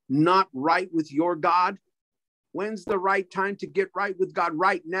are not right with your God. When's the right time to get right with God?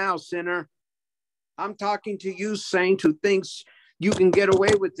 Right now, sinner. I'm talking to you, saint, who thinks you can get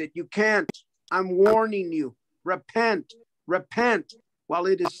away with it. You can't. I'm warning you. Repent. Repent while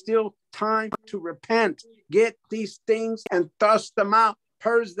it is still time to repent. Get these things and thrust them out.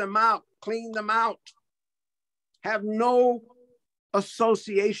 Purge them out, clean them out. Have no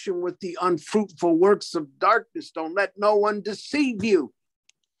association with the unfruitful works of darkness. Don't let no one deceive you.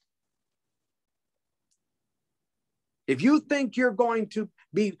 If you think you're going to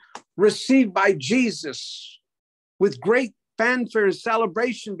be received by Jesus with great fanfare and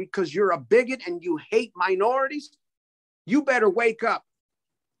celebration because you're a bigot and you hate minorities, you better wake up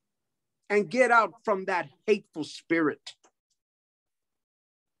and get out from that hateful spirit.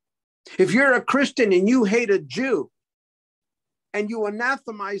 If you're a Christian and you hate a Jew and you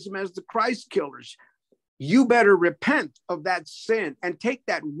anathemize them as the Christ killers, you better repent of that sin and take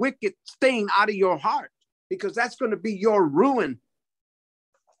that wicked stain out of your heart, because that's going to be your ruin.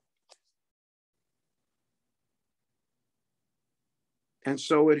 And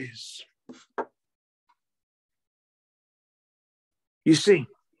so it is. You see,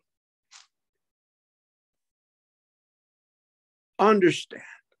 understand.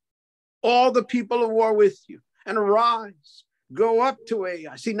 All the people of war with you, and arise, go up to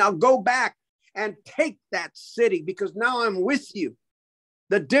Ai. See, now go back and take that city, because now I'm with you.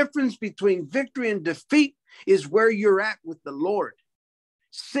 The difference between victory and defeat is where you're at with the Lord.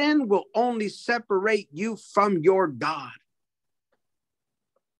 Sin will only separate you from your God.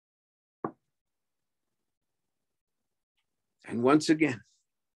 And once again,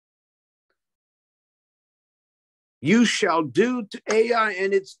 you shall do to Ai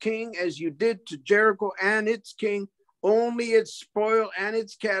and its king as you did to Jericho and its king. Only its spoil and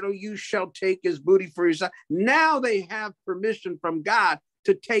its cattle you shall take as booty for yourself. Now they have permission from God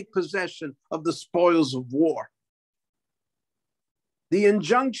to take possession of the spoils of war. The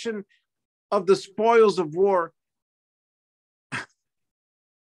injunction of the spoils of war,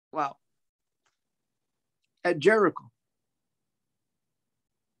 well, at Jericho,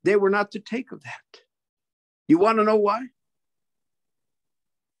 They were not to take of that. You want to know why?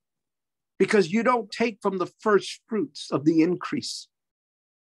 Because you don't take from the first fruits of the increase.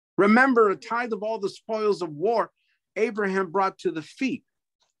 Remember, a tithe of all the spoils of war, Abraham brought to the feet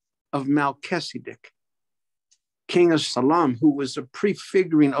of Melchizedek, king of Salem, who was a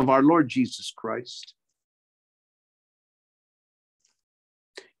prefiguring of our Lord Jesus Christ.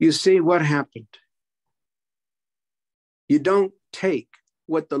 You see what happened? You don't take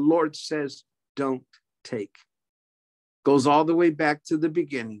what the Lord says don't take. Goes all the way back to the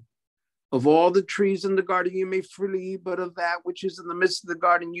beginning. Of all the trees in the garden you may freely eat, but of that which is in the midst of the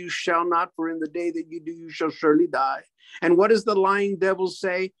garden you shall not, for in the day that you do, you shall surely die. And what does the lying devil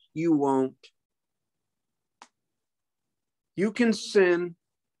say? You won't. You can sin.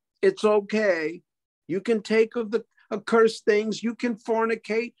 It's okay. You can take of the accursed things. You can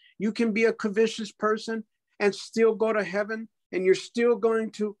fornicate. You can be a covetous person and still go to heaven. And you're still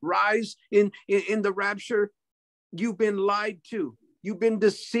going to rise in the rapture. You've been lied to. You've been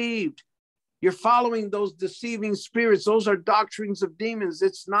deceived. You're following those deceiving spirits. Those are doctrines of demons.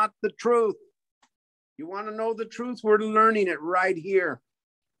 It's not the truth. You want to know the truth? We're learning it right here.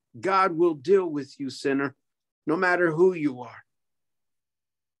 God will deal with you, sinner, no matter who you are.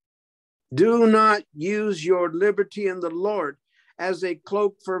 Do not use your liberty in the Lord as a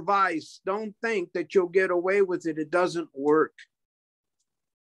cloak for vice. Don't think that you'll get away with it. It doesn't work.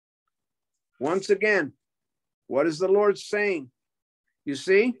 Once again, what is the Lord saying? You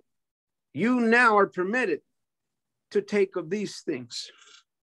see? You now are permitted to take of these things.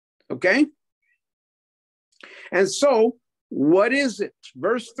 Okay? And so, what is it?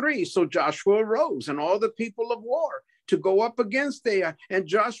 Verse 3, so Joshua arose and all the people of war to go up against Ai. And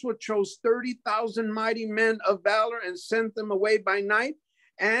Joshua chose 30,000 mighty men of valor and sent them away by night.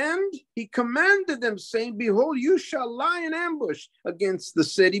 And he commanded them, saying, behold, you shall lie in ambush against the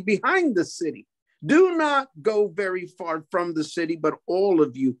city, behind the city. Do not go very far from the city, but all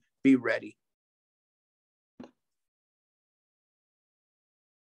of you be ready.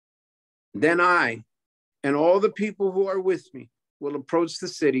 Then I and all the people who are with me will approach the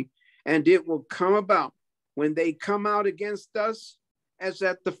city, and it will come about when they come out against us, as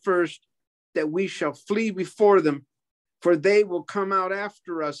at the first, that we shall flee before them, for they will come out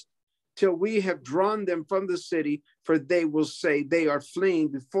after us till we have drawn them from the city, for they will say they are fleeing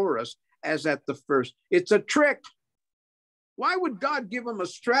before us, as at the first. It's a trick. Why would God give them a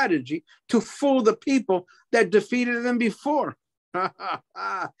strategy to fool the people that defeated them before?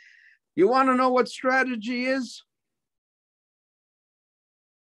 You want to know what strategy is?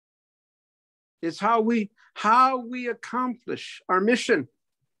 It's how we accomplish our mission.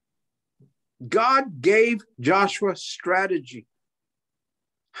 God gave Joshua strategy,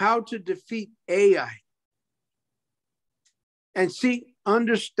 how to defeat Ai. And see,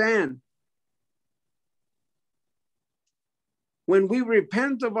 understand, when we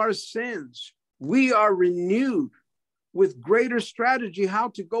repent of our sins, we are renewed with greater strategy how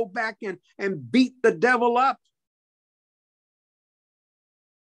to go back and beat the devil up.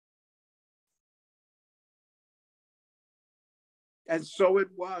 And so it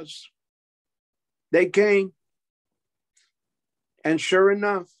was. They came, and sure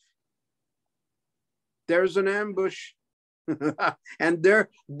enough, there's an ambush. And they're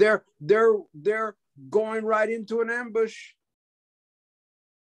going right into an ambush.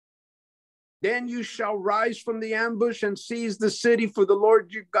 Then you shall rise from the ambush and seize the city, for the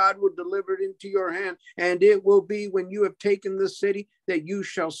Lord your God will deliver it into your hand. And it will be when you have taken the city that you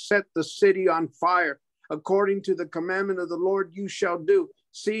shall set the city on fire. According to the commandment of the Lord you shall do.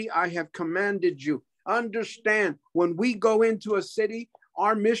 See, I have commanded you. Understand, when we go into a city,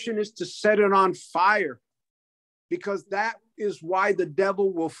 our mission is to set it on fire, because that is why the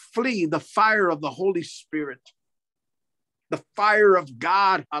devil will flee. The fire of the Holy Spirit, the fire of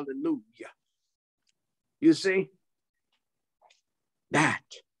God. Hallelujah. You see, that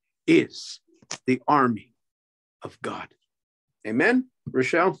is the army of God. Amen.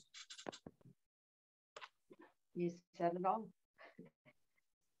 Rochelle? You said it all.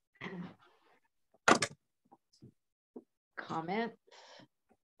 Comments,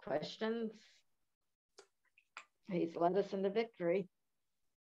 questions? He's led us into victory.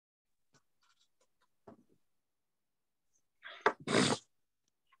 I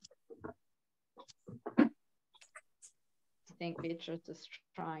think Beatrice is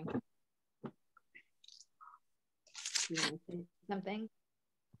trying. You want to say something?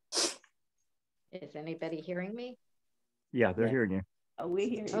 Is anybody hearing me? Yeah, they're hearing you. Oh, we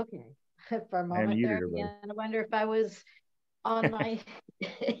hear you. Okay. For a moment muted there, her, I wonder if I was on my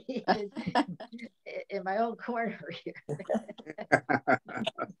in my own corner here.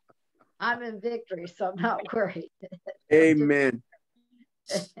 I'm in victory, so I'm not worried. Amen.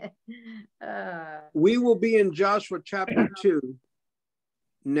 Uh, We will be in Joshua chapter 2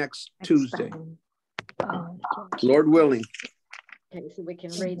 next Tuesday, Lord willing. okay, so we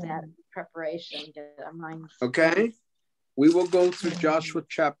can read that in preparation, get our minds. Okay. We will go through Joshua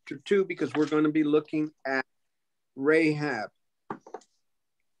chapter 2 because we're going to be looking at Rahab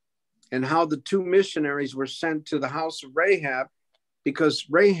and how the two missionaries were sent to the house of Rahab because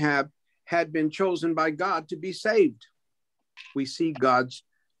Rahab had been chosen by God to be saved. We see God's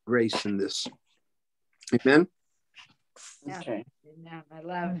grace in this. Amen. Okay. Yeah, I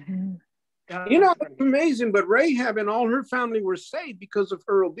love God. You know, it's amazing, but Rahab and all her family were saved because of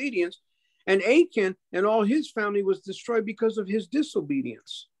her obedience, and Achan and all his family was destroyed because of his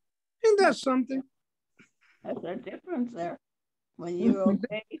disobedience. Isn't that something? There's a difference there. When you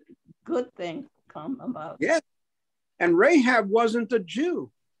obey, good things come about. Yes. And Rahab wasn't a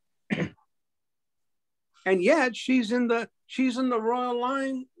Jew. And yet she's in the royal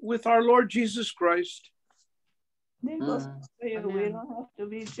line with our Lord Jesus Christ. We don't have to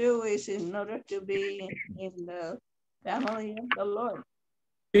be Jewish in order to be in the family of the Lord.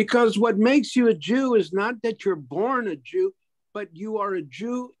 Because what makes you a Jew is not that you're born a Jew, but you are a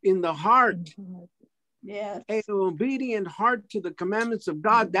Jew in the heart. Yes. An obedient heart to the commandments of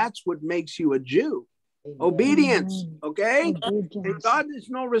God. That's what makes you a Jew. Obedience, okay? And God is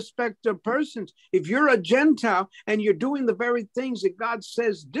no respecter of persons. If you're a Gentile and you're doing the very things that God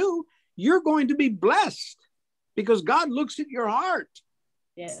says do, you're going to be blessed because God looks at your heart.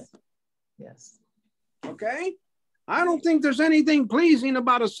 Yes. Yes. Okay? I don't think there's anything pleasing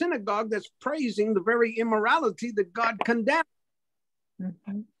about a synagogue that's praising the very immorality that God condemned. You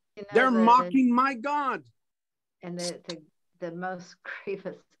know, They're mocking my God. And the most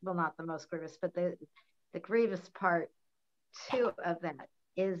grievous, well, not the most grievous, but the grievous part too of that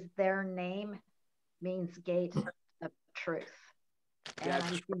is their name means gate of truth. And I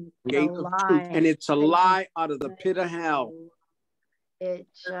think Gate of truth. And it's a lie out of the pit of hell. It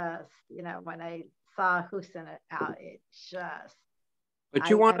just, you know, when I saw who sent it out, it just. But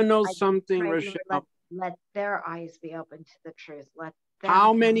you want to know something, pray, Rochelle? let their eyes be open to the truth. Let them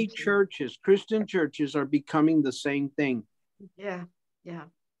How many come to- churches, Christian churches, are becoming the same thing? Yeah.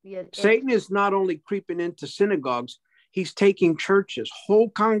 Satan is not only creeping into synagogues, he's taking churches, whole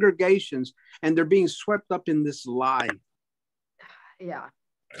congregations, and they're being swept up in this lie. Yeah.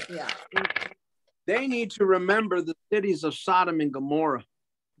 They need to remember the cities of Sodom and Gomorrah.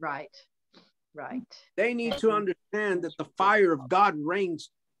 Right. They need to understand that the fire of God reigns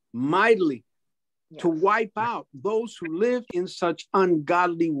mightily to wipe out those who live in such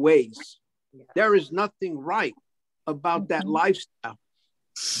ungodly ways. Yes. There is nothing right about that lifestyle.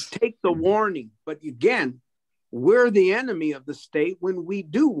 Take the warning. But again, we're the enemy of the state when we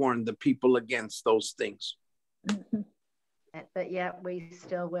do warn the people against those things. But yet we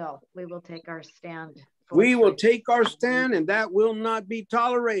still will. We will take our stand. We will take our stand, and that will not be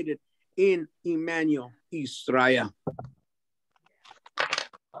tolerated in Emmanuel, Israel.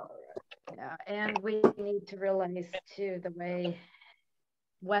 Yeah, and we need to realize too the way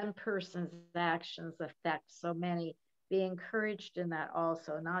one person's actions affect so many. Be encouraged in that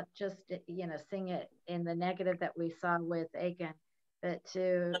also, not just, you know, sing it in the negative that we saw with Achan, but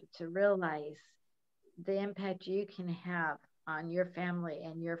to realize the impact you can have on your family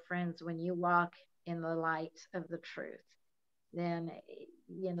and your friends when you walk in the light of the truth. Then,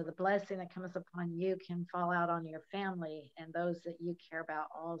 you know, the blessing that comes upon you can fall out on your family and those that you care about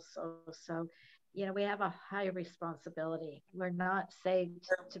also. So, you know, we have a high responsibility. We're not saved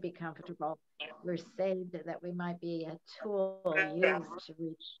to be comfortable. We're saved that we might be a tool used to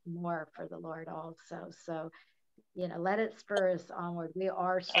reach more for the Lord also. So, you know, let it spur us onward. We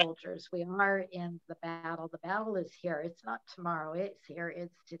are soldiers. We are in the battle. The battle is here. It's not tomorrow. It's here.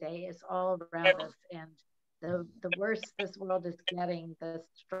 It's today. It's all around us. And the worse this world is getting, the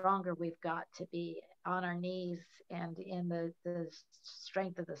stronger we've got to be on our knees and in the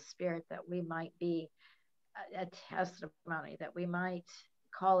strength of the Spirit, that we might be a testimony, that we might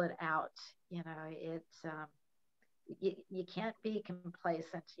call it out. You know, it's you can't be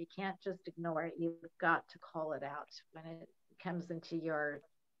complacent. You can't just ignore it. You've got to call it out when it comes into your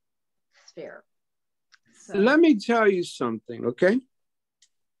sphere. So. Let me tell you something, okay?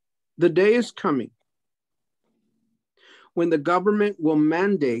 The day is coming when the government will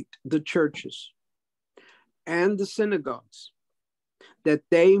mandate the churches and the synagogues that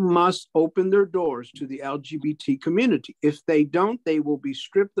they must open their doors to the LGBT community. If they don't, they will be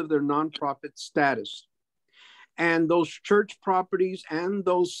stripped of their nonprofit status. And those church properties and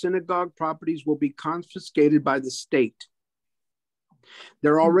those synagogue properties will be confiscated by the state.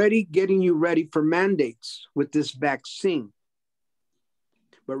 They're already getting you ready for mandates with this vaccine.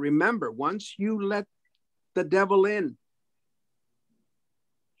 But remember, once you let the devil in,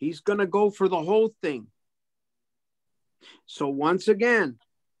 he's going to go for the whole thing. So once again,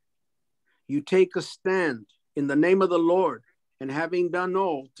 you take a stand in the name of the Lord, and having done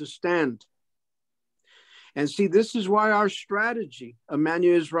all, to stand. And see, this is why our strategy,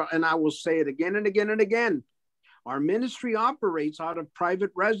 Emmanuel Israel, and I will say it again and again and again, our ministry operates out of private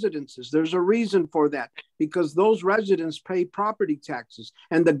residences. There's a reason for that, because those residents pay property taxes,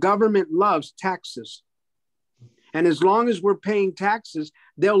 and the government loves taxes. And as long as we're paying taxes,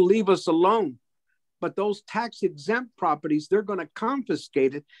 they'll leave us alone. But those tax exempt properties, they're going to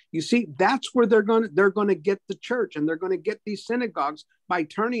confiscate it. You see, that's where they're going to get the church, and they're going to get these synagogues by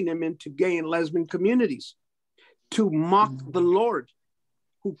turning them into gay and lesbian communities to mock the Lord,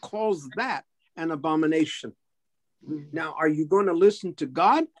 who calls that an abomination. Now, are you going to listen to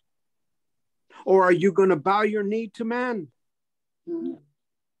God, or are you going to bow your knee to man?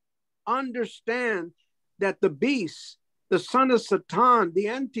 Understand that the beast, the son of Satan, the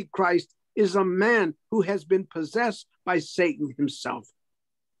Antichrist, is a man who has been possessed by Satan himself.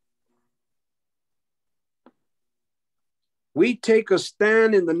 We take a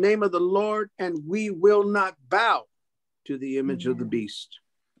stand in the name of the Lord, and we will not bow to the image of the beast.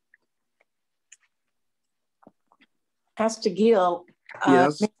 Pastor Gill,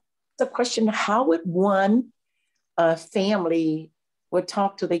 Yes. the question, how would one family would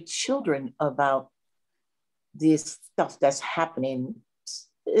talk to their children about this stuff that's happening?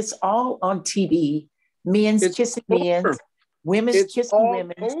 It's all on TV. Men's kissing men, women's kissing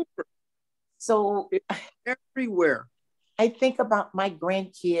women. Over. So it's everywhere. I think about my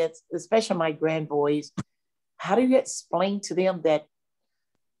grandkids, especially my grandboys. How do you explain to them that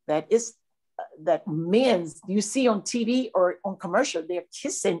men's you see on TV or on commercial, they're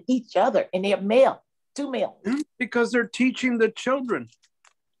kissing each other and they're male, two male? Because they're teaching the children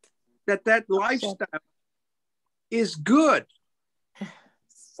that lifestyle is good.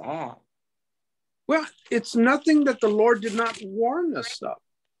 Sad. Well, it's nothing that the Lord did not warn us of.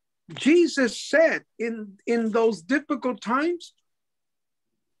 Jesus said in those difficult times,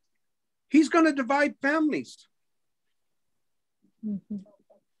 he's going to divide families. Mm-hmm.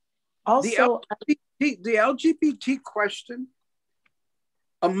 Also, the LGBT question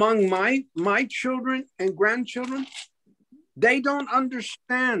among my children and grandchildren, they don't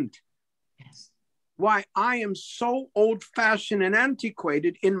understand why I am so old-fashioned and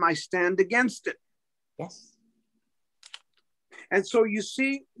antiquated in my stand against it. Yes. And so you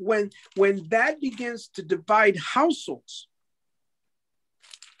see, when that begins to divide households,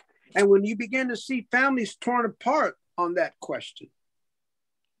 and when you begin to see families torn apart on that question.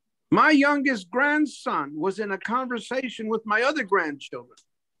 My youngest grandson was in a conversation with my other grandchildren,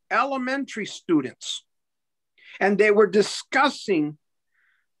 elementary students, and they were discussing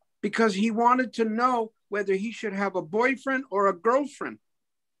because he wanted to know whether he should have a boyfriend or a girlfriend.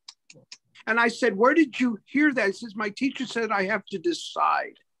 And I said, where did you hear that? He says, my teacher said I have to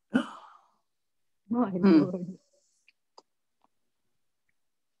decide. My Lord.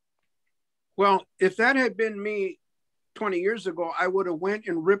 Well, if that had been me 20 years ago, I would have went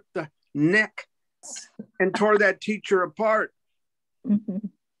and ripped the neck and tore that teacher apart. Mm-hmm.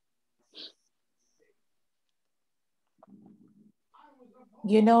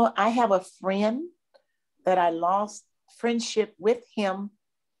 You know, I have a friend that I lost friendship with him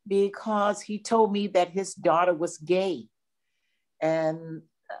because he told me that his daughter was gay. And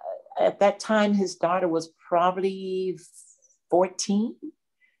at that time, his daughter was probably 14.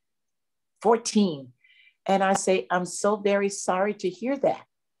 And I say, I'm so very sorry to hear that.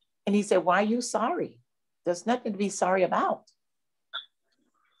 And he said, why are you sorry? There's nothing to be sorry about.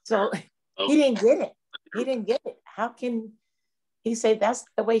 So he didn't get it. How can he say that's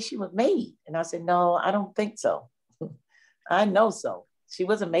the way she was made? And I said, no, I don't think so. I know so. She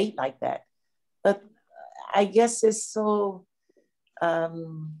wasn't made like that. But I guess it's so,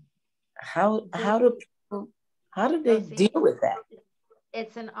 how do they deal with that?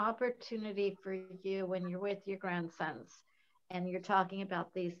 It's an opportunity for you when you're with your grandsons and you're talking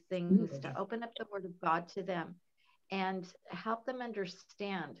about these things to open up the word of God to them and help them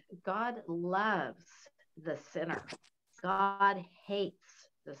understand God loves the sinner. God hates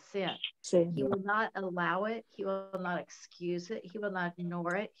the sin. He will not allow it. He will not excuse it. He will not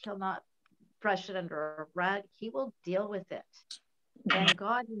ignore it. He'll not brush it under a rug. He will deal with it. And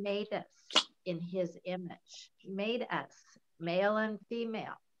God made us in his image. He made us male and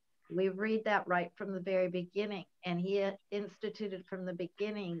female. We read that right from the very beginning. And he instituted from the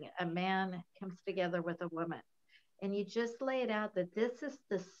beginning, a man comes together with a woman. And you just lay it out that this is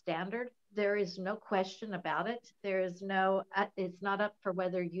the standard. There is no question about it. There is no, it's not up for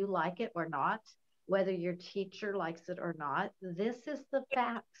whether you like it or not, whether your teacher likes it or not. This is the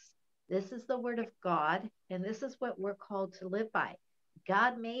facts. This is the word of God. And this is what we're called to live by.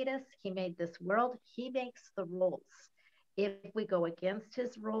 God made us. He made this world. He makes the rules. If we go against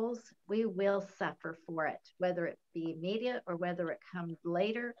his rules, we will suffer for it, whether it be immediate or whether it comes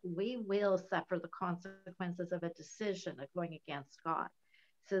later. We will suffer the consequences of a decision of going against God.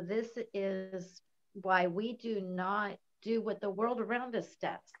 So this is why we do not do what the world around us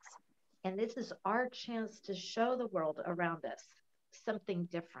does. And this is our chance to show the world around us something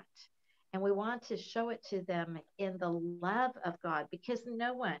different. And we want to show it to them in the love of God, because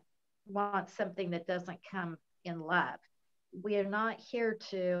no one wants something that doesn't come in love. We are not here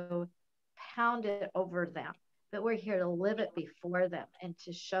to pound it over them, but we're here to live it before them and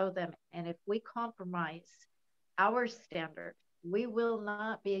to show them. And if we compromise our standard, we will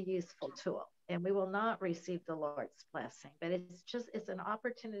not be a useful tool and we will not receive the Lord's blessing. But it's an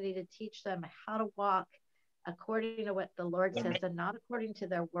opportunity to teach them how to walk according to what the Lord says and not according to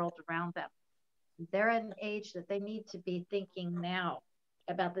their world around them. They're at an age that they need to be thinking now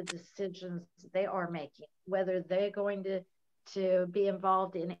about the decisions they are making, whether they're going to be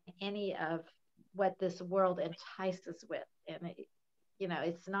involved in any of what this world entices with. And,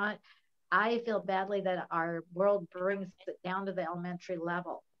 it's not, I feel badly that our world brings it down to the elementary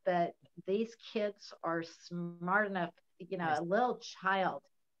level, but these kids are smart enough, a little child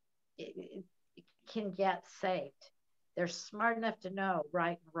can get saved. They're smart enough to know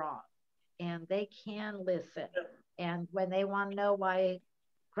right and wrong, and they can listen. And when they want to know why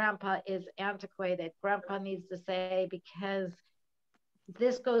Grandpa is antiquated, Grandpa needs to say, because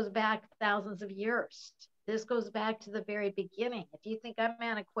this goes back thousands of years. This goes back to the very beginning. If you think I'm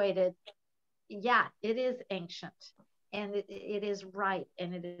antiquated, yeah, it is ancient, and it is right,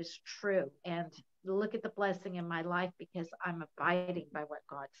 and it is true. And look at the blessing in my life because I'm abiding by what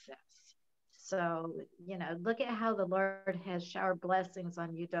God says. So, look at how the Lord has showered blessings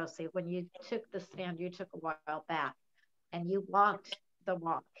on you, Dulcie. When you took the stand, you took a while back, and you walked the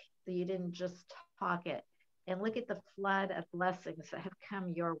walk. So you didn't just talk it. And look at the flood of blessings that have come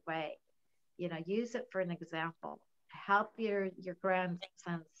your way. Use it for an example. Help your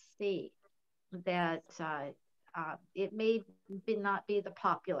grandsons see that it may not be the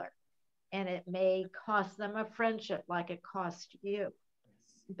popular, and it may cost them a friendship like it cost you.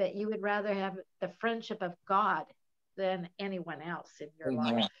 But you would rather have the friendship of God than anyone else in your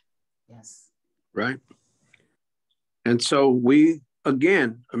life. Yes. Right. And so we,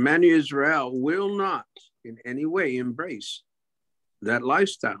 again, Emmanuel Israel will not in any way embrace that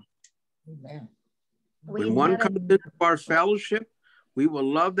lifestyle. Amen. When one comes into our fellowship, we will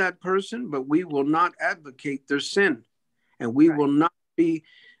love that person, but we will not advocate their sin. And we will not be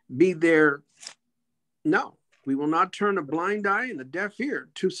there. No, we will not turn a blind eye and a deaf ear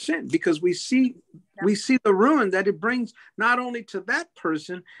to sin, because we see the ruin that it brings not only to that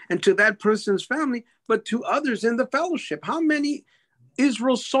person and to that person's family, but to others in the fellowship. How many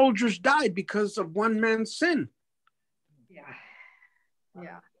Israel soldiers died because of one man's sin?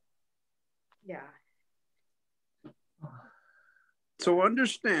 Yeah. So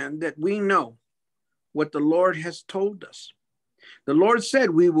understand that we know what the Lord has told us. The Lord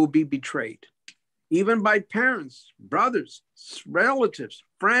said we will be betrayed, even by parents, brothers, relatives,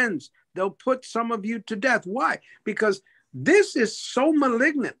 friends. They'll put some of you to death. Why? Because this is so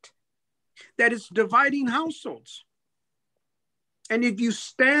malignant that it's dividing households. And if you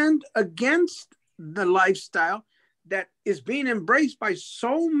stand against the lifestyle that is being embraced by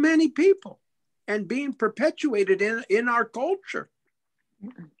so many people and being perpetuated in our culture,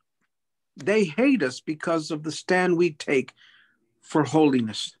 they hate us because of the stand we take for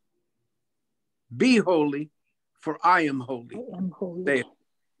holiness. Be holy, for I am holy. I am holy.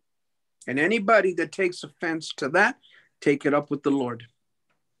 And anybody that takes offense to that, take it up with the Lord.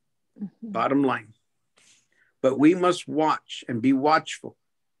 Bottom line. But we must watch and be watchful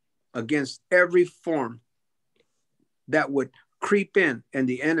against every form that would creep in and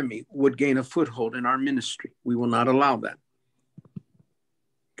the enemy would gain a foothold in our ministry. We will not allow that.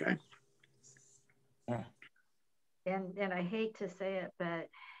 Okay. And I hate to say it, but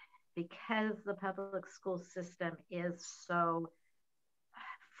because the public school system is so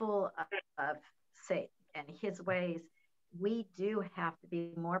full of Satan and his ways, we do have to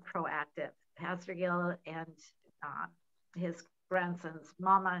be more proactive. Pastor Gill and his grandsons,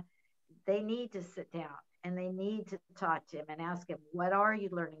 Mama, they need to sit down and they need to talk to him and ask him, what are you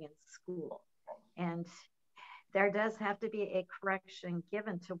learning in school? And there does have to be a correction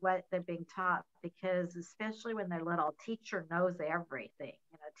given to what they're being taught, because especially when they're little, teacher knows everything.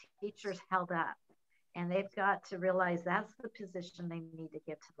 Teachers held up, and they've got to realize that's the position they need to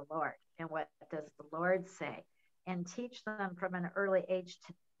give to the Lord. And what does the Lord say? And teach them from an early age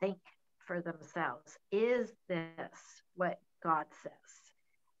to think for themselves. Is this what God says?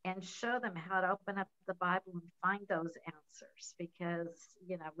 And show them how to open up the Bible and find those answers, because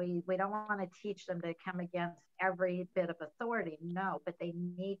we don't want to teach them to come against every bit of authority. No, but they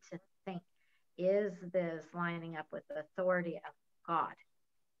need to think, is this lining up with the authority of God?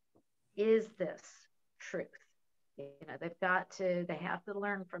 Is this truth? They have to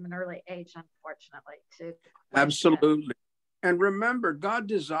learn from an early age, unfortunately, to question. Absolutely. And remember, God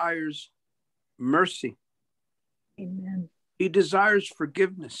desires mercy. Amen. He desires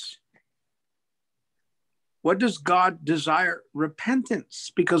forgiveness. What does God desire?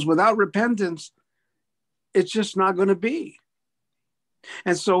 Repentance. Because without repentance, it's just not going to be.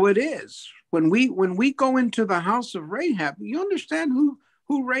 And so it is. When we go into the house of Rahab, you understand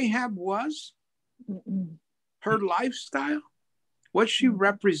who Rahab was? Mm-mm. Her lifestyle, what she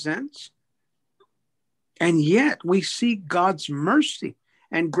represents. And yet we see God's mercy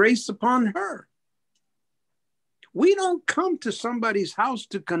and grace upon her. We don't come to somebody's house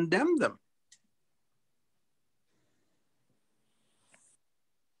to condemn them.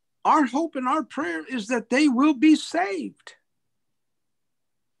 Our hope and our prayer is that they will be saved.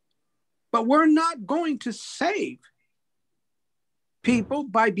 But we're not going to save people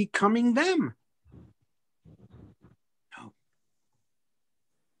by becoming them. No.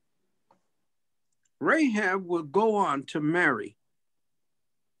 Rahab will go on to marry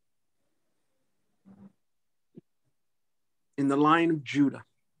in the line of Judah.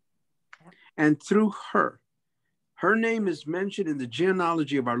 And through her name is mentioned in the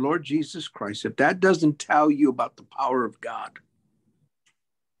genealogy of our Lord Jesus Christ. If that doesn't tell you about the power of God,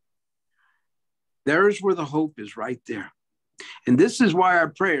 there's where the hope is, right there. And this is why our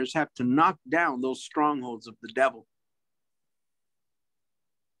prayers have to knock down those strongholds of the devil.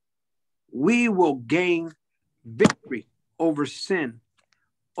 We will gain victory over sin,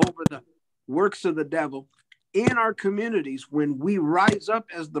 over the works of the devil in our communities when we rise up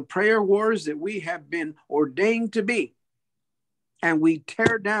as the prayer warriors that we have been ordained to be, and we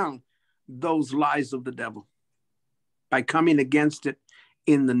tear down those lies of the devil by coming against it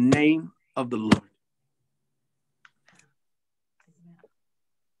in the name of the Lord.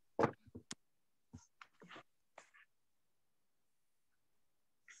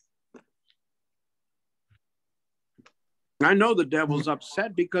 I know the devil's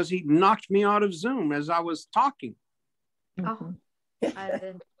upset because he knocked me out of Zoom as I was talking. Oh, I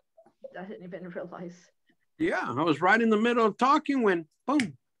didn't even realize. Yeah, I was right in the middle of talking when,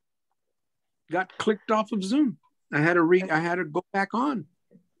 boom, got clicked off of Zoom. I had to go back on.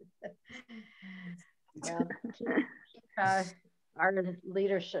 Well, our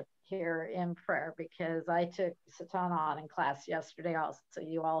leadership here in prayer, because I took Satan on in class yesterday also.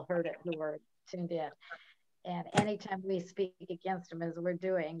 You all heard it who were tuned in. And anytime we speak against him, as we're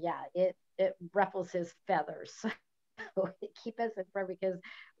doing, it ruffles his feathers. So keep us in prayer, because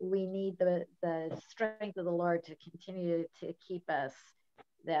we need the strength of the Lord to continue to keep us,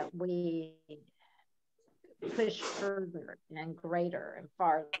 that we push further and greater and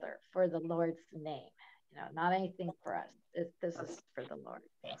farther for the Lord's name. Not anything for us. This is for the Lord.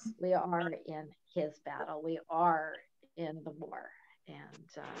 We are in his battle. We are in the war.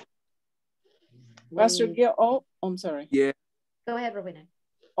 And Pastor Gil, oh, I'm sorry. Yeah. Go ahead, Rowena.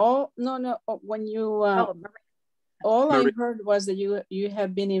 Oh, no. When you, all I heard was that you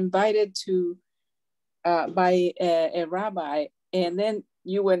have been invited to by a rabbi, and then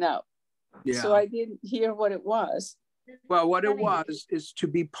you went out. Yeah. So I didn't hear what it was. Well, what it was is to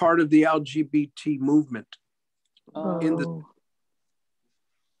be part of the LGBT movement. Oh.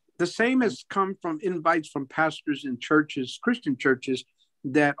 The same has come from invites from pastors in churches, Christian churches,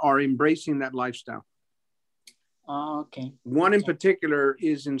 that are embracing that lifestyle. Oh, okay. One in particular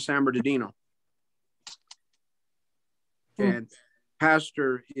is in San Bernardino. And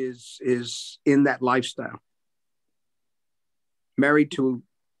pastor is in that lifestyle. Married to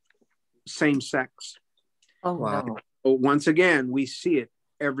same sex. Oh, wow. No. Once again, we see it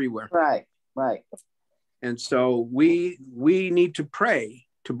everywhere. Right. And so we need to pray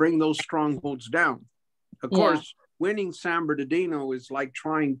to bring those strongholds down. Of course, winning San Bernardino is like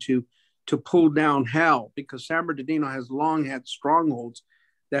trying to pull down hell, because San Bernardino has long had strongholds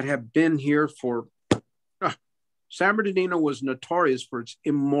that have been here for. San Bernardino was notorious for its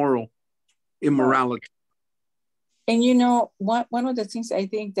immorality. And you know, one of the things I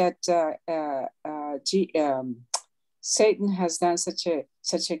think that Satan has done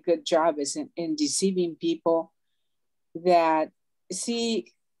such a good job is in deceiving people, that,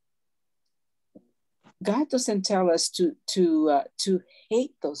 see, God doesn't tell us to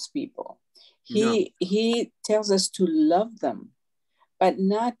hate those people. He tells us to love them, but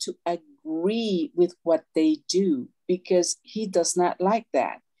not to agree with what they do, because he does not like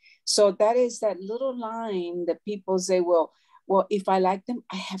that. So that is that little line that people say, well, if I like them,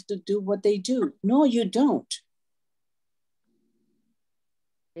 I have to do what they do. No, you don't.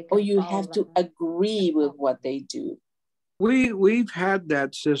 Or you have to agree with what they do. We've had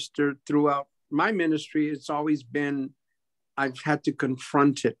that, sister, throughout my ministry. It's always been, I've had to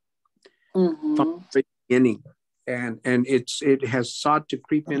confront it from the beginning. And it has sought to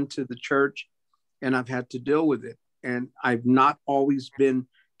creep into the church, and I've had to deal with it. And I've not always been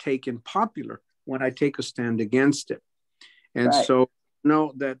taken popular when I take a stand against it. And so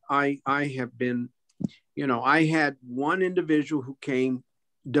know that I have been, you know, I had one individual who came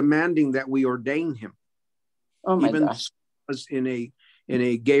demanding that we ordain him. Oh my gosh. Was in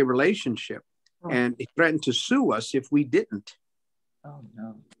a gay relationship, and he threatened to sue us if we didn't. Oh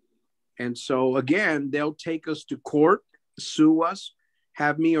no. And so again, they'll take us to court, sue us,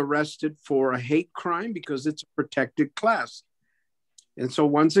 have me arrested for a hate crime because it's a protected class. And so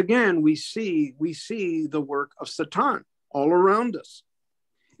once again, we see the work of Satan all around us.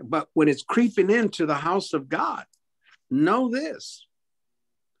 But when it's creeping into the house of God, know this: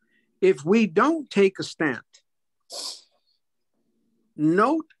 if we don't take a stand,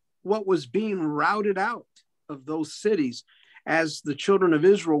 note what was being routed out of those cities as the children of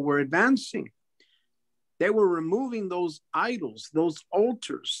Israel were advancing. They were removing those idols, those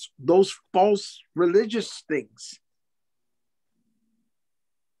altars, those false religious things.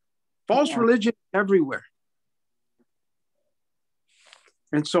 False religion everywhere.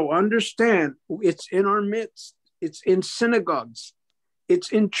 And so understand, it's in our midst. It's in synagogues.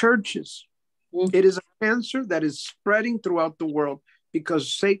 It's in churches. It is a cancer that is spreading throughout the world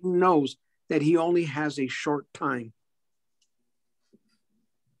because Satan knows that he only has a short time.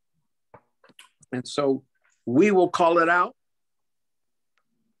 And so we will call it out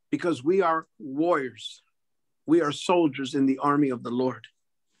because we are warriors. We are soldiers in the army of the Lord.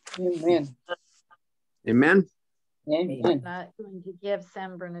 Amen. Amen. Amen. I'm not going to give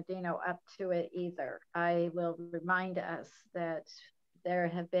San Bernardino up to it either. I will remind us that there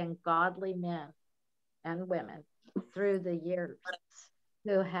have been godly men and women through the years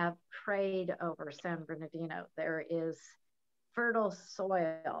who have prayed over San Bernardino. There is fertile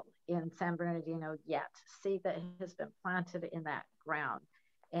soil in San Bernardino yet, seed that has been planted in that ground.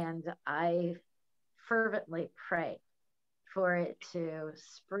 And I fervently pray for it to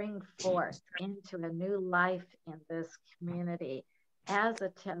spring forth into a new life in this community as a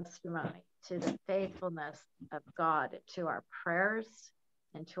testimony to the faithfulness of God, to our prayers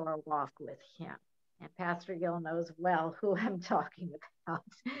and to our walk with him. And Pastor Gill knows well who I'm talking about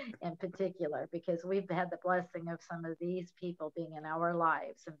in particular, because we've had the blessing of some of these people being in our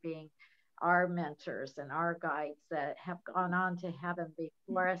lives and being our mentors and our guides that have gone on to heaven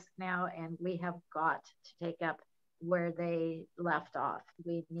before us now, and we have got to take up where they left off.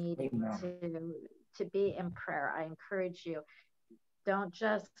 We need to be in prayer. I encourage you, don't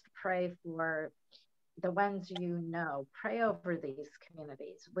just pray for the ones you know, pray over these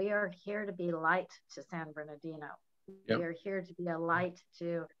communities. We are here to be light to San Bernardino. Yep. We are here to be a light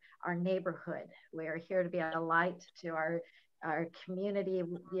to our neighborhood. We are here to be a light to our community,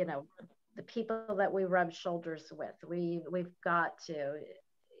 you know, the people that we rub shoulders with. We've got to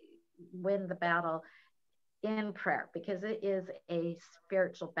win the battle in prayer, because it is a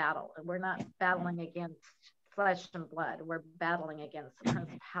spiritual battle. We're not battling against flesh and blood. We're battling against the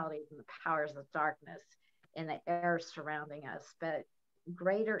principalities and the powers of darkness in the air surrounding us. But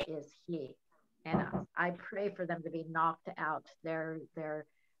greater is he. And I pray for them to be knocked out, their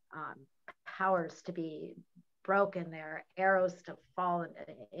powers to be broken, their arrows to fall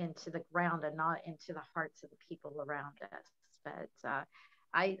into the ground and not into the hearts of the people around us. But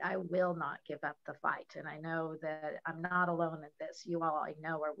I will not give up the fight. And I know that I'm not alone in this. You all, I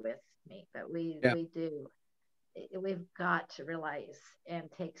know, are with me, but we do. We've got to realize and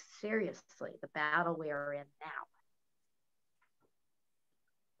take seriously the battle we are in now.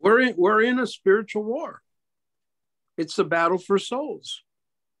 We're in a spiritual war. It's a battle for souls.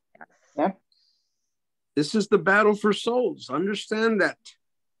 Yes. Yep. This is the battle for souls. Understand that.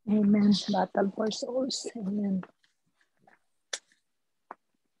 Amen. Battle for souls. Amen.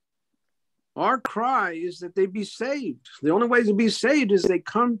 Our cry is that they be saved. The only way to be saved is they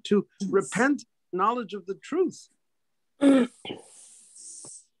come to repent, knowledge of the truth. And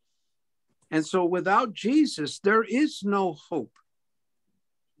so without Jesus, there is no hope.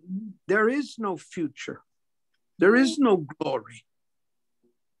 There is no future. There is no glory.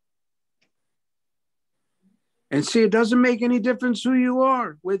 And see, it doesn't make any difference who you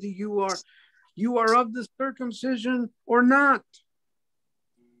are, whether you are of the circumcision or not,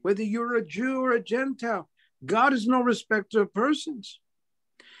 whether you're a Jew or a Gentile. God is no respecter of persons.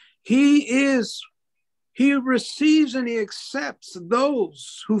 He receives and he accepts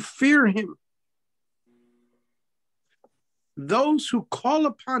those who fear him, those who call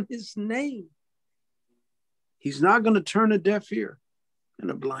upon his name. He's not going to turn a deaf ear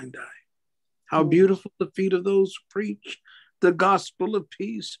and a blind eye. How beautiful the feet of those who preach the gospel of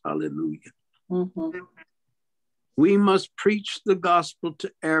peace. Hallelujah. Mm-hmm. We must preach the gospel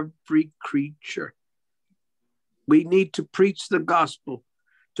to every creature. We need to preach the gospel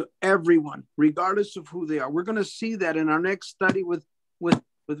to everyone, regardless of who they are. We're going to see that in our next study with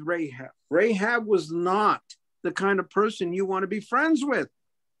Rahab. Rahab was not the kind of person you want to be friends with.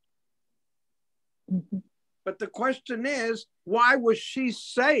 Mm-hmm. But the question is, why was she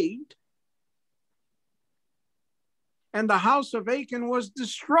saved? And the house of Achan was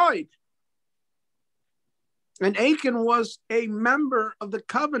destroyed. And Achan was a member of the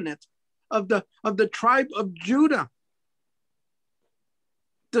covenant of the tribe of Judah,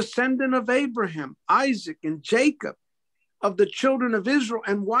 descendant of Abraham, Isaac, and Jacob, of the children of Israel.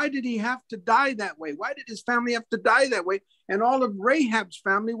 And why did he have to die that way? Why did his family have to die that way? And all of Rahab's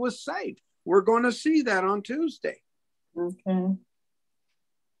family was saved. We're going to see that on Tuesday. Okay.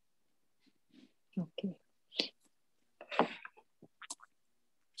 Okay.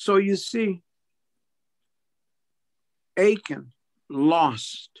 So you see, Achan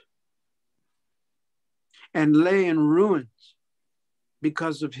lost and lay in ruins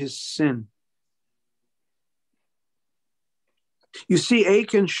because of his sin. You see,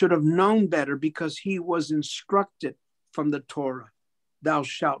 Achan should have known better because he was instructed from the Torah, thou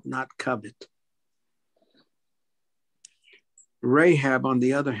shalt not covet. Rahab, on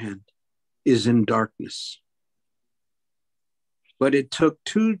the other hand, is in darkness. But it took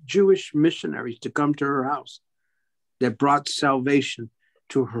 2 Jewish missionaries to come to her house that brought salvation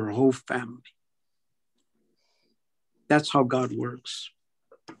to her whole family. That's how God works.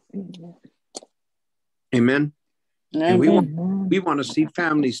 Amen. Amen. And we want to see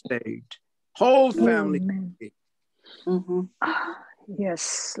families saved. Whole family saved. Mm-hmm.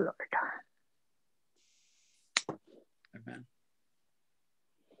 Yes, Lord. Amen.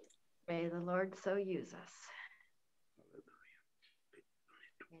 May the Lord so use us.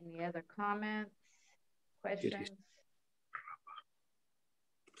 Any other comments, questions?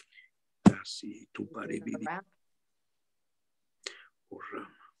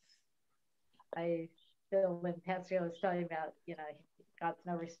 I feel when Pastor was talking about, God's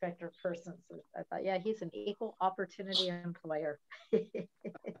no respecter of persons, I thought, yeah, he's an equal opportunity employer.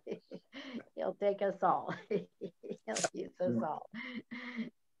 He'll take us all. He'll use us all.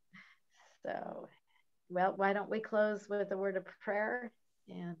 So, well, why don't we close with a word of prayer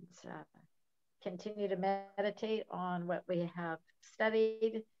and continue to meditate on what we have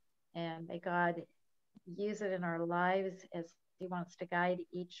studied, and may God use it in our lives as he wants to guide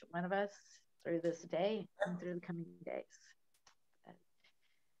each one of us through this day and through the coming days.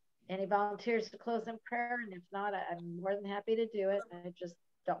 Any volunteers to close in prayer? And if not, I'm more than happy to do it. I just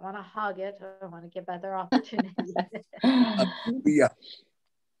don't want to hog it. I want to give other opportunity. Yeah.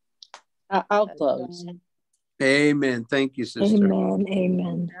 I'll close. Amen. Thank you, sister. Amen.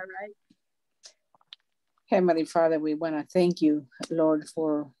 Amen. All right. Heavenly Father, we want to thank you, Lord,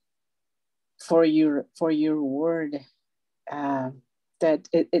 for your word. That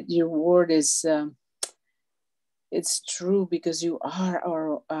your word is it's true, because you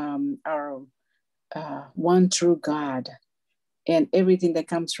are our one true God, and everything that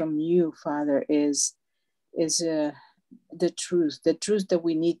comes from you, Father, is the truth that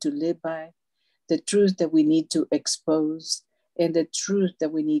we need to live by, the truth that we need to expose, and the truth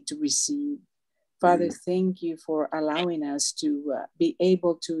that we need to receive. Father, thank you for allowing us to be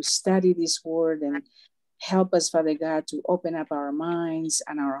able to study this word, and help us, Father God, to open up our minds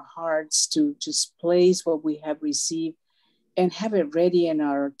and our hearts to just place what we have received and have it ready in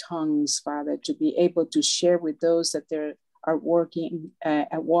our tongues, Father, to be able to share with those that they are walking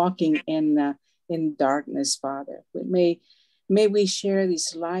in darkness, Father. May we share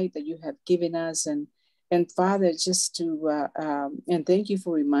this light that you have given us, and Father, just to and thank you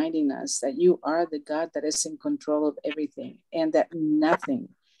for reminding us that you are the God that is in control of everything, and that nothing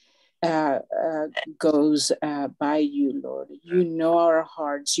goes by you, Lord. You know our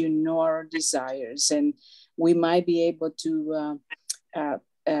hearts, you know our desires, and we might be able to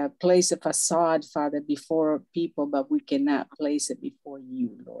place a facade, Father, before people, but we cannot place it before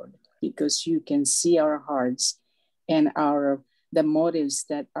you, Lord, because you can see our hearts and the motives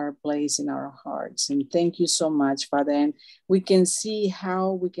that are placed in our hearts. And thank you so much, Father. And we can see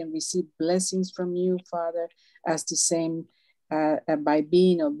how we can receive blessings from you, Father, as the same by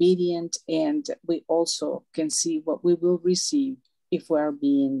being obedient. And we also can see what we will receive if we are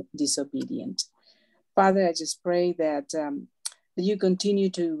being disobedient. Father, I just pray that you continue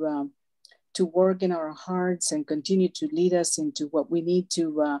to work in our hearts and continue to lead us into what we need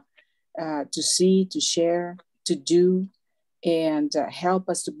to see, to share, to do, and help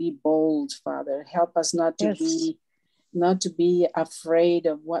us to be bold, Father. Help us not to be afraid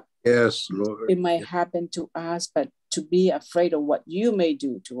of what it might happen to us, but to be afraid of what you may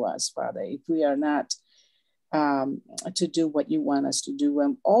do to us, Father, if we are not to do what you want us to do.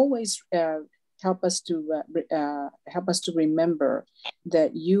 And always help us to remember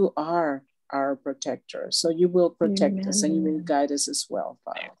that you are our protector. So you will protect us and you will guide us as well,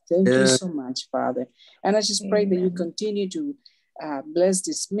 Father. Thank you so much, Father. And I just pray that you continue to bless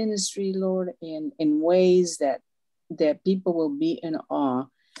this ministry, Lord, in ways that people will be in awe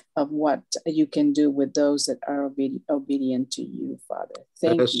of what you can do with those that are obedient to you, Father.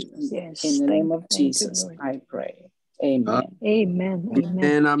 Thank you. In the name of Jesus, I pray. Amen. Amen.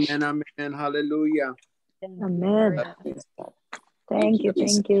 Amen. Amen. Amen. Hallelujah. Amen. Thank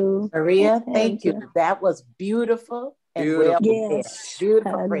you. Maria, thank you. That was beautiful and well prepared.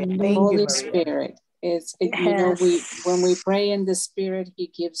 Beautiful prayer. Thank you, Holy Maria. Spirit. You know, when we pray in the Spirit, He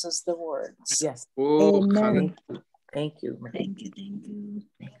gives us the words. Yes. Amen. Thank you, Maria. Thank you.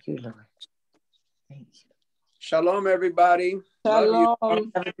 Thank you, Lord. Thank you. Shalom, everybody.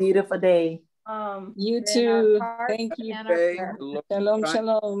 Shalom. Have a beautiful day. You too. Thank you. Shalom,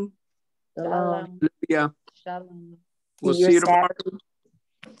 shalom. Shalom. Hallelujah. Shalom. We'll see you tomorrow.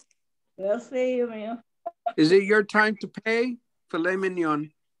 We'll see you, man. Is it your time to pay? Filet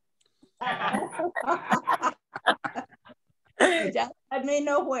mignon. Just let me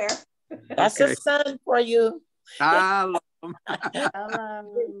know where. That's a son for you. Shalom.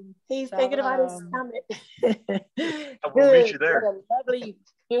 He's thinking about his stomach. I will meet you there.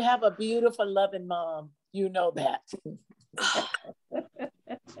 You have a beautiful, loving mom. You know that.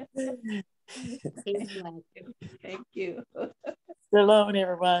 Thank you. Shalom,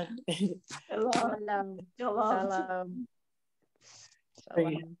 everyone. Shalom. Shalom. Shalom.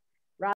 Shalom.